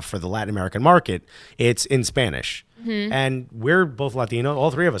that's for the Latin American market, it's in Spanish. And we're both Latino.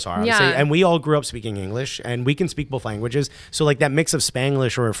 All three of us are, obviously. Yeah. And we all grew up speaking English, and we can speak both languages. So like that mix of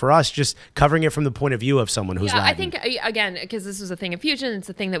Spanglish, or for us, just covering it from the point of view of someone who's Latin. I think, again, because this was a thing of fusion, it's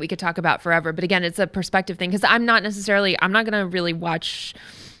a thing that we could talk about forever. But again, it's a perspective thing, because I'm not going to really watch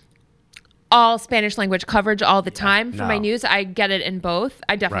all Spanish language coverage all the time for my news. I get it in both.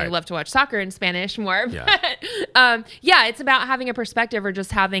 I definitely Right. love to watch soccer in Spanish more. Yeah. But it's about having a perspective or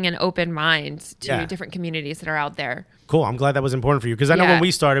just having an open mind to different communities that are out there. Cool. I'm glad that was important for you, because I know Yeah. when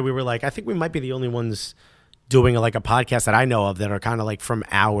we started, we were like, I think we might be the only ones doing like a podcast that I know of that are kind of like from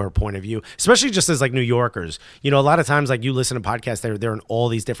our point of view, especially just as like New Yorkers. A lot of times like you listen to podcasts, they're in all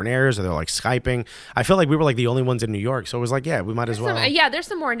these different areas, or they're like Skyping. I feel like we were like the only ones in New York. So it was like, yeah, we might as well. There's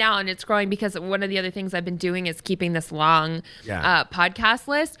some more now, and it's growing because one of the other things I've been doing is keeping this long podcast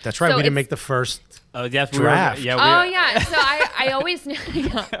list. That's right. So We didn't it's- make the first Oh, yes, Draft. Oh yeah, so I always knew.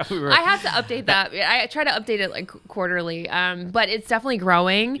 Yeah. I have to update that. I try to update it like quarterly, but it's definitely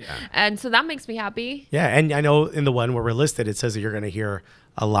growing, and so that makes me happy. Yeah, and I know in the one where we're listed, it says that you're going to hear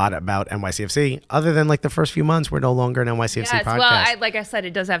a lot about NYCFC. Other than like the first few months, we're no longer an NYCFC podcast. Well, like I said,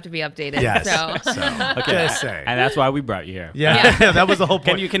 it does have to be updated. Yes. So. Okay, Just saying. and that's why we brought you here. Yeah, that was the whole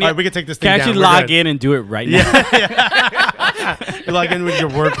point. Can you, All right, we can take this thing Can down. you actually We're log good. in and do it right now? You log in with your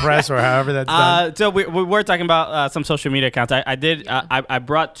WordPress or however that's done. So we were talking about some social media accounts. I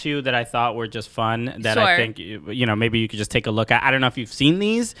brought two that I thought were just fun that I think maybe you could just take a look at. I don't know if you've seen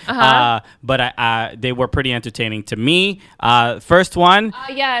these, but they were pretty entertaining to me. First one.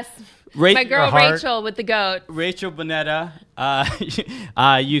 Yes. My girl Rachel with the goat. Rachel Bonetta.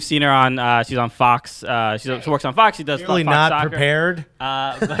 You've seen her on. She's on Fox. She works on Fox. She does Really Fox not Soccer. Prepared.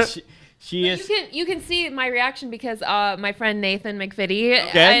 But she is. You can see my reaction because my friend Nathan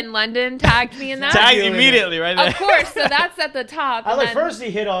McVitie in London tagged me in that. Tagged immediately, right there. Of course, so that's at the top. I like first he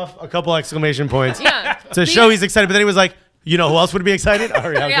hit off a couple exclamation points to show he's excited, but then he was like, you know who else would be excited?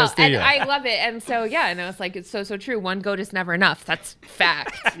 Arielle Castillo. And I love it. And so, and I was like, it's so true. One goat is never enough. That's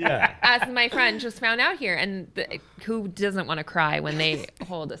fact. As my friend just found out here. And who doesn't want to cry when they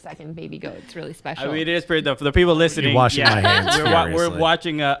hold a second baby goat? It's really special. I mean, it is pretty dope. For the people listening, You're washing my hands we're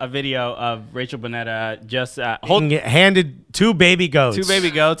watching a video of Rachel Bonetta just handed two baby goats.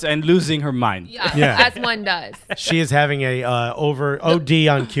 And losing her mind. Yeah. As one does. She is having a OD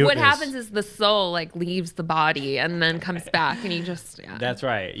on cuteness. What happens is the soul leaves the body and then comes back, and you just That's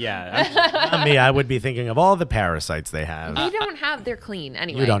right. Yeah. Not me, I would be thinking of all the parasites they have. You don't have. They're clean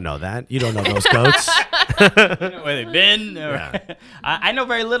anyway. You don't know that. You don't know those goats. Where they've been. I know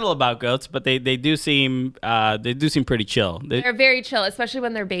very little about goats, but they do seem pretty chill. They're very chill, especially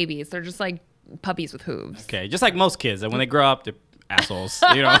when they're babies. They're just like puppies with hooves. Okay, just like most kids, and when they grow up, they're assholes.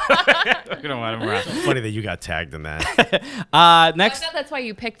 You don't want them around. Funny that you got tagged in that. Next, I thought that's why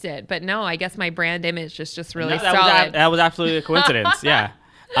you picked it, but no, I guess my brand image is just really that solid. That was absolutely a coincidence. Yeah.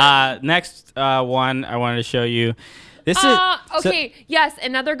 Next one I wanted to show you. This is okay. Yes,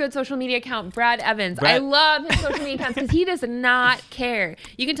 another good social media account, Brad Evans. I love his social media accounts because he does not care.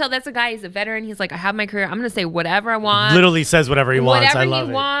 You can tell that's a guy. He's a veteran. He's like, I have my career. I'm gonna say whatever I want. Literally says whatever he wants. Whatever I love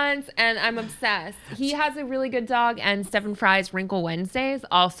he wants, and I'm obsessed. He has a really good dog, and Stephen Fry's Wrinkle Wednesdays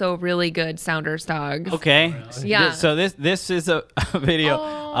also really good Sounders dogs. Okay. Yeah. So this is a video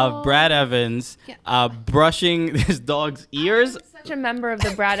of Brad Evans brushing his dog's ears. Such a member of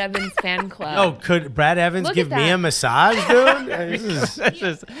the Brad Evans fan club. Oh, could Brad Evans Look give at me that. a massage, dude?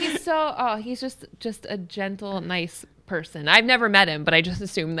 He's so he's just a gentle, nice person. I've never met him, but I just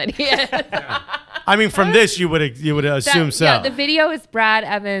assume that he is. I mean, from this you would assume so. Yeah, the video is Brad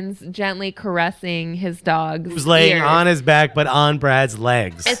Evans gently caressing his dog's He was laying ears. on his back, but on Brad's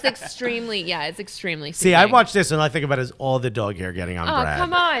legs. It's extremely See, soothing. I watch this and I think about it as all the dog hair getting on Oh, Brad.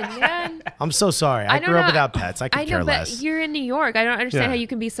 come on, man. I'm so sorry. I don't grew up know. without pets. I could care but less. you're in New York. I don't understand Yeah. how you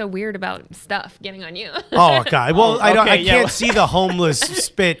can be so weird about stuff getting on you. Oh God! Well, I yeah. can't see the homeless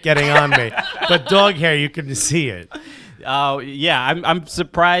spit getting on me, but dog hair you can see it. Oh yeah, I'm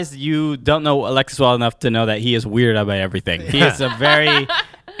surprised you don't know Alexis well enough to know that he is weirded out by everything. He is a very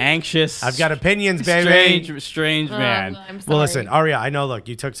anxious. I've got opinions, baby. Strange man. I'm sorry. Well, listen, Arielle, I know. Look,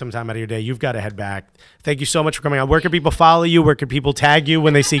 you took some time out of your day. You've got to head back. Thank you so much for coming on. Where can people follow you? Where can people tag you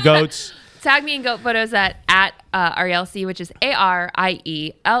when they see goats? Tag me in goat photos at Arielle, which is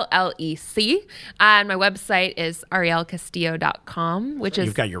ARIELLEC. And my website is ariellecastillo.com, which is.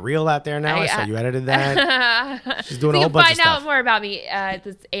 You've got your reel out there now. I saw you edited that. She's doing a whole bunch of You can find stuff. out more about me.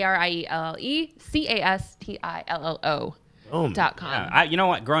 It's ARIELLECASTILLO. Boom. .com. Yeah, you know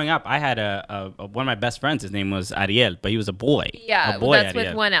what? Growing up, I had one of my best friends. His name was Arielle, but he was a boy. Yeah, a boy that's Arielle.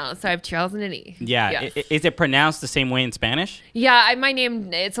 with one L. So I have Charles and an E. Yeah. Yes. Is it pronounced the same way in Spanish? Yeah, my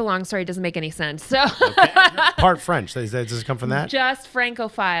name, it's a long story. It doesn't make any sense. So Part French. Does it come from that? just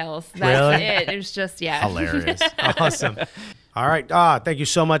Francophiles. That's Really? it. It's just, Hilarious. Awesome. All right. Thank you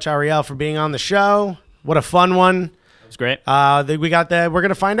so much, Arielle, for being on the show. What a fun one. It's great. We got that. We're going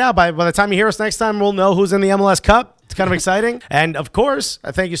to find out by the time you hear us next time, we'll know who's in the MLS Cup. It's kind of exciting. And of course,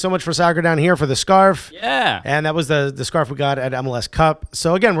 thank you so much for Soccer Down Here for the scarf. Yeah. And that was the scarf we got at MLS Cup.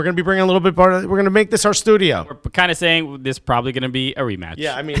 So again, we're going to be bringing a little bit we're going to make this our studio. We're kind of saying this is probably going to be a rematch.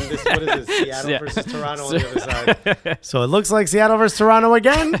 Yeah, I mean, what is this? Seattle Yeah. versus Toronto on the other side. So it looks like Seattle versus Toronto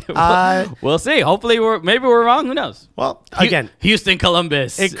again. We'll see. Hopefully, maybe we're wrong. Who knows? Well, again, Houston,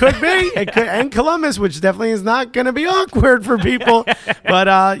 Columbus. it could be. It could, and Columbus, which definitely is not going to be awkward for people.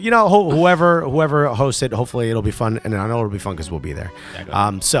 But whoever hosts it, hopefully it'll be fun, and I know it'll be fun because we'll be there.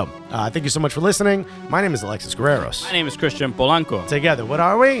 Thank you so much for listening. My name is Alexis Guerreros. My name is Christian Polanco. Together, what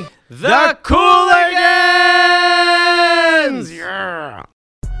are we? The Cooligans! Hooligans!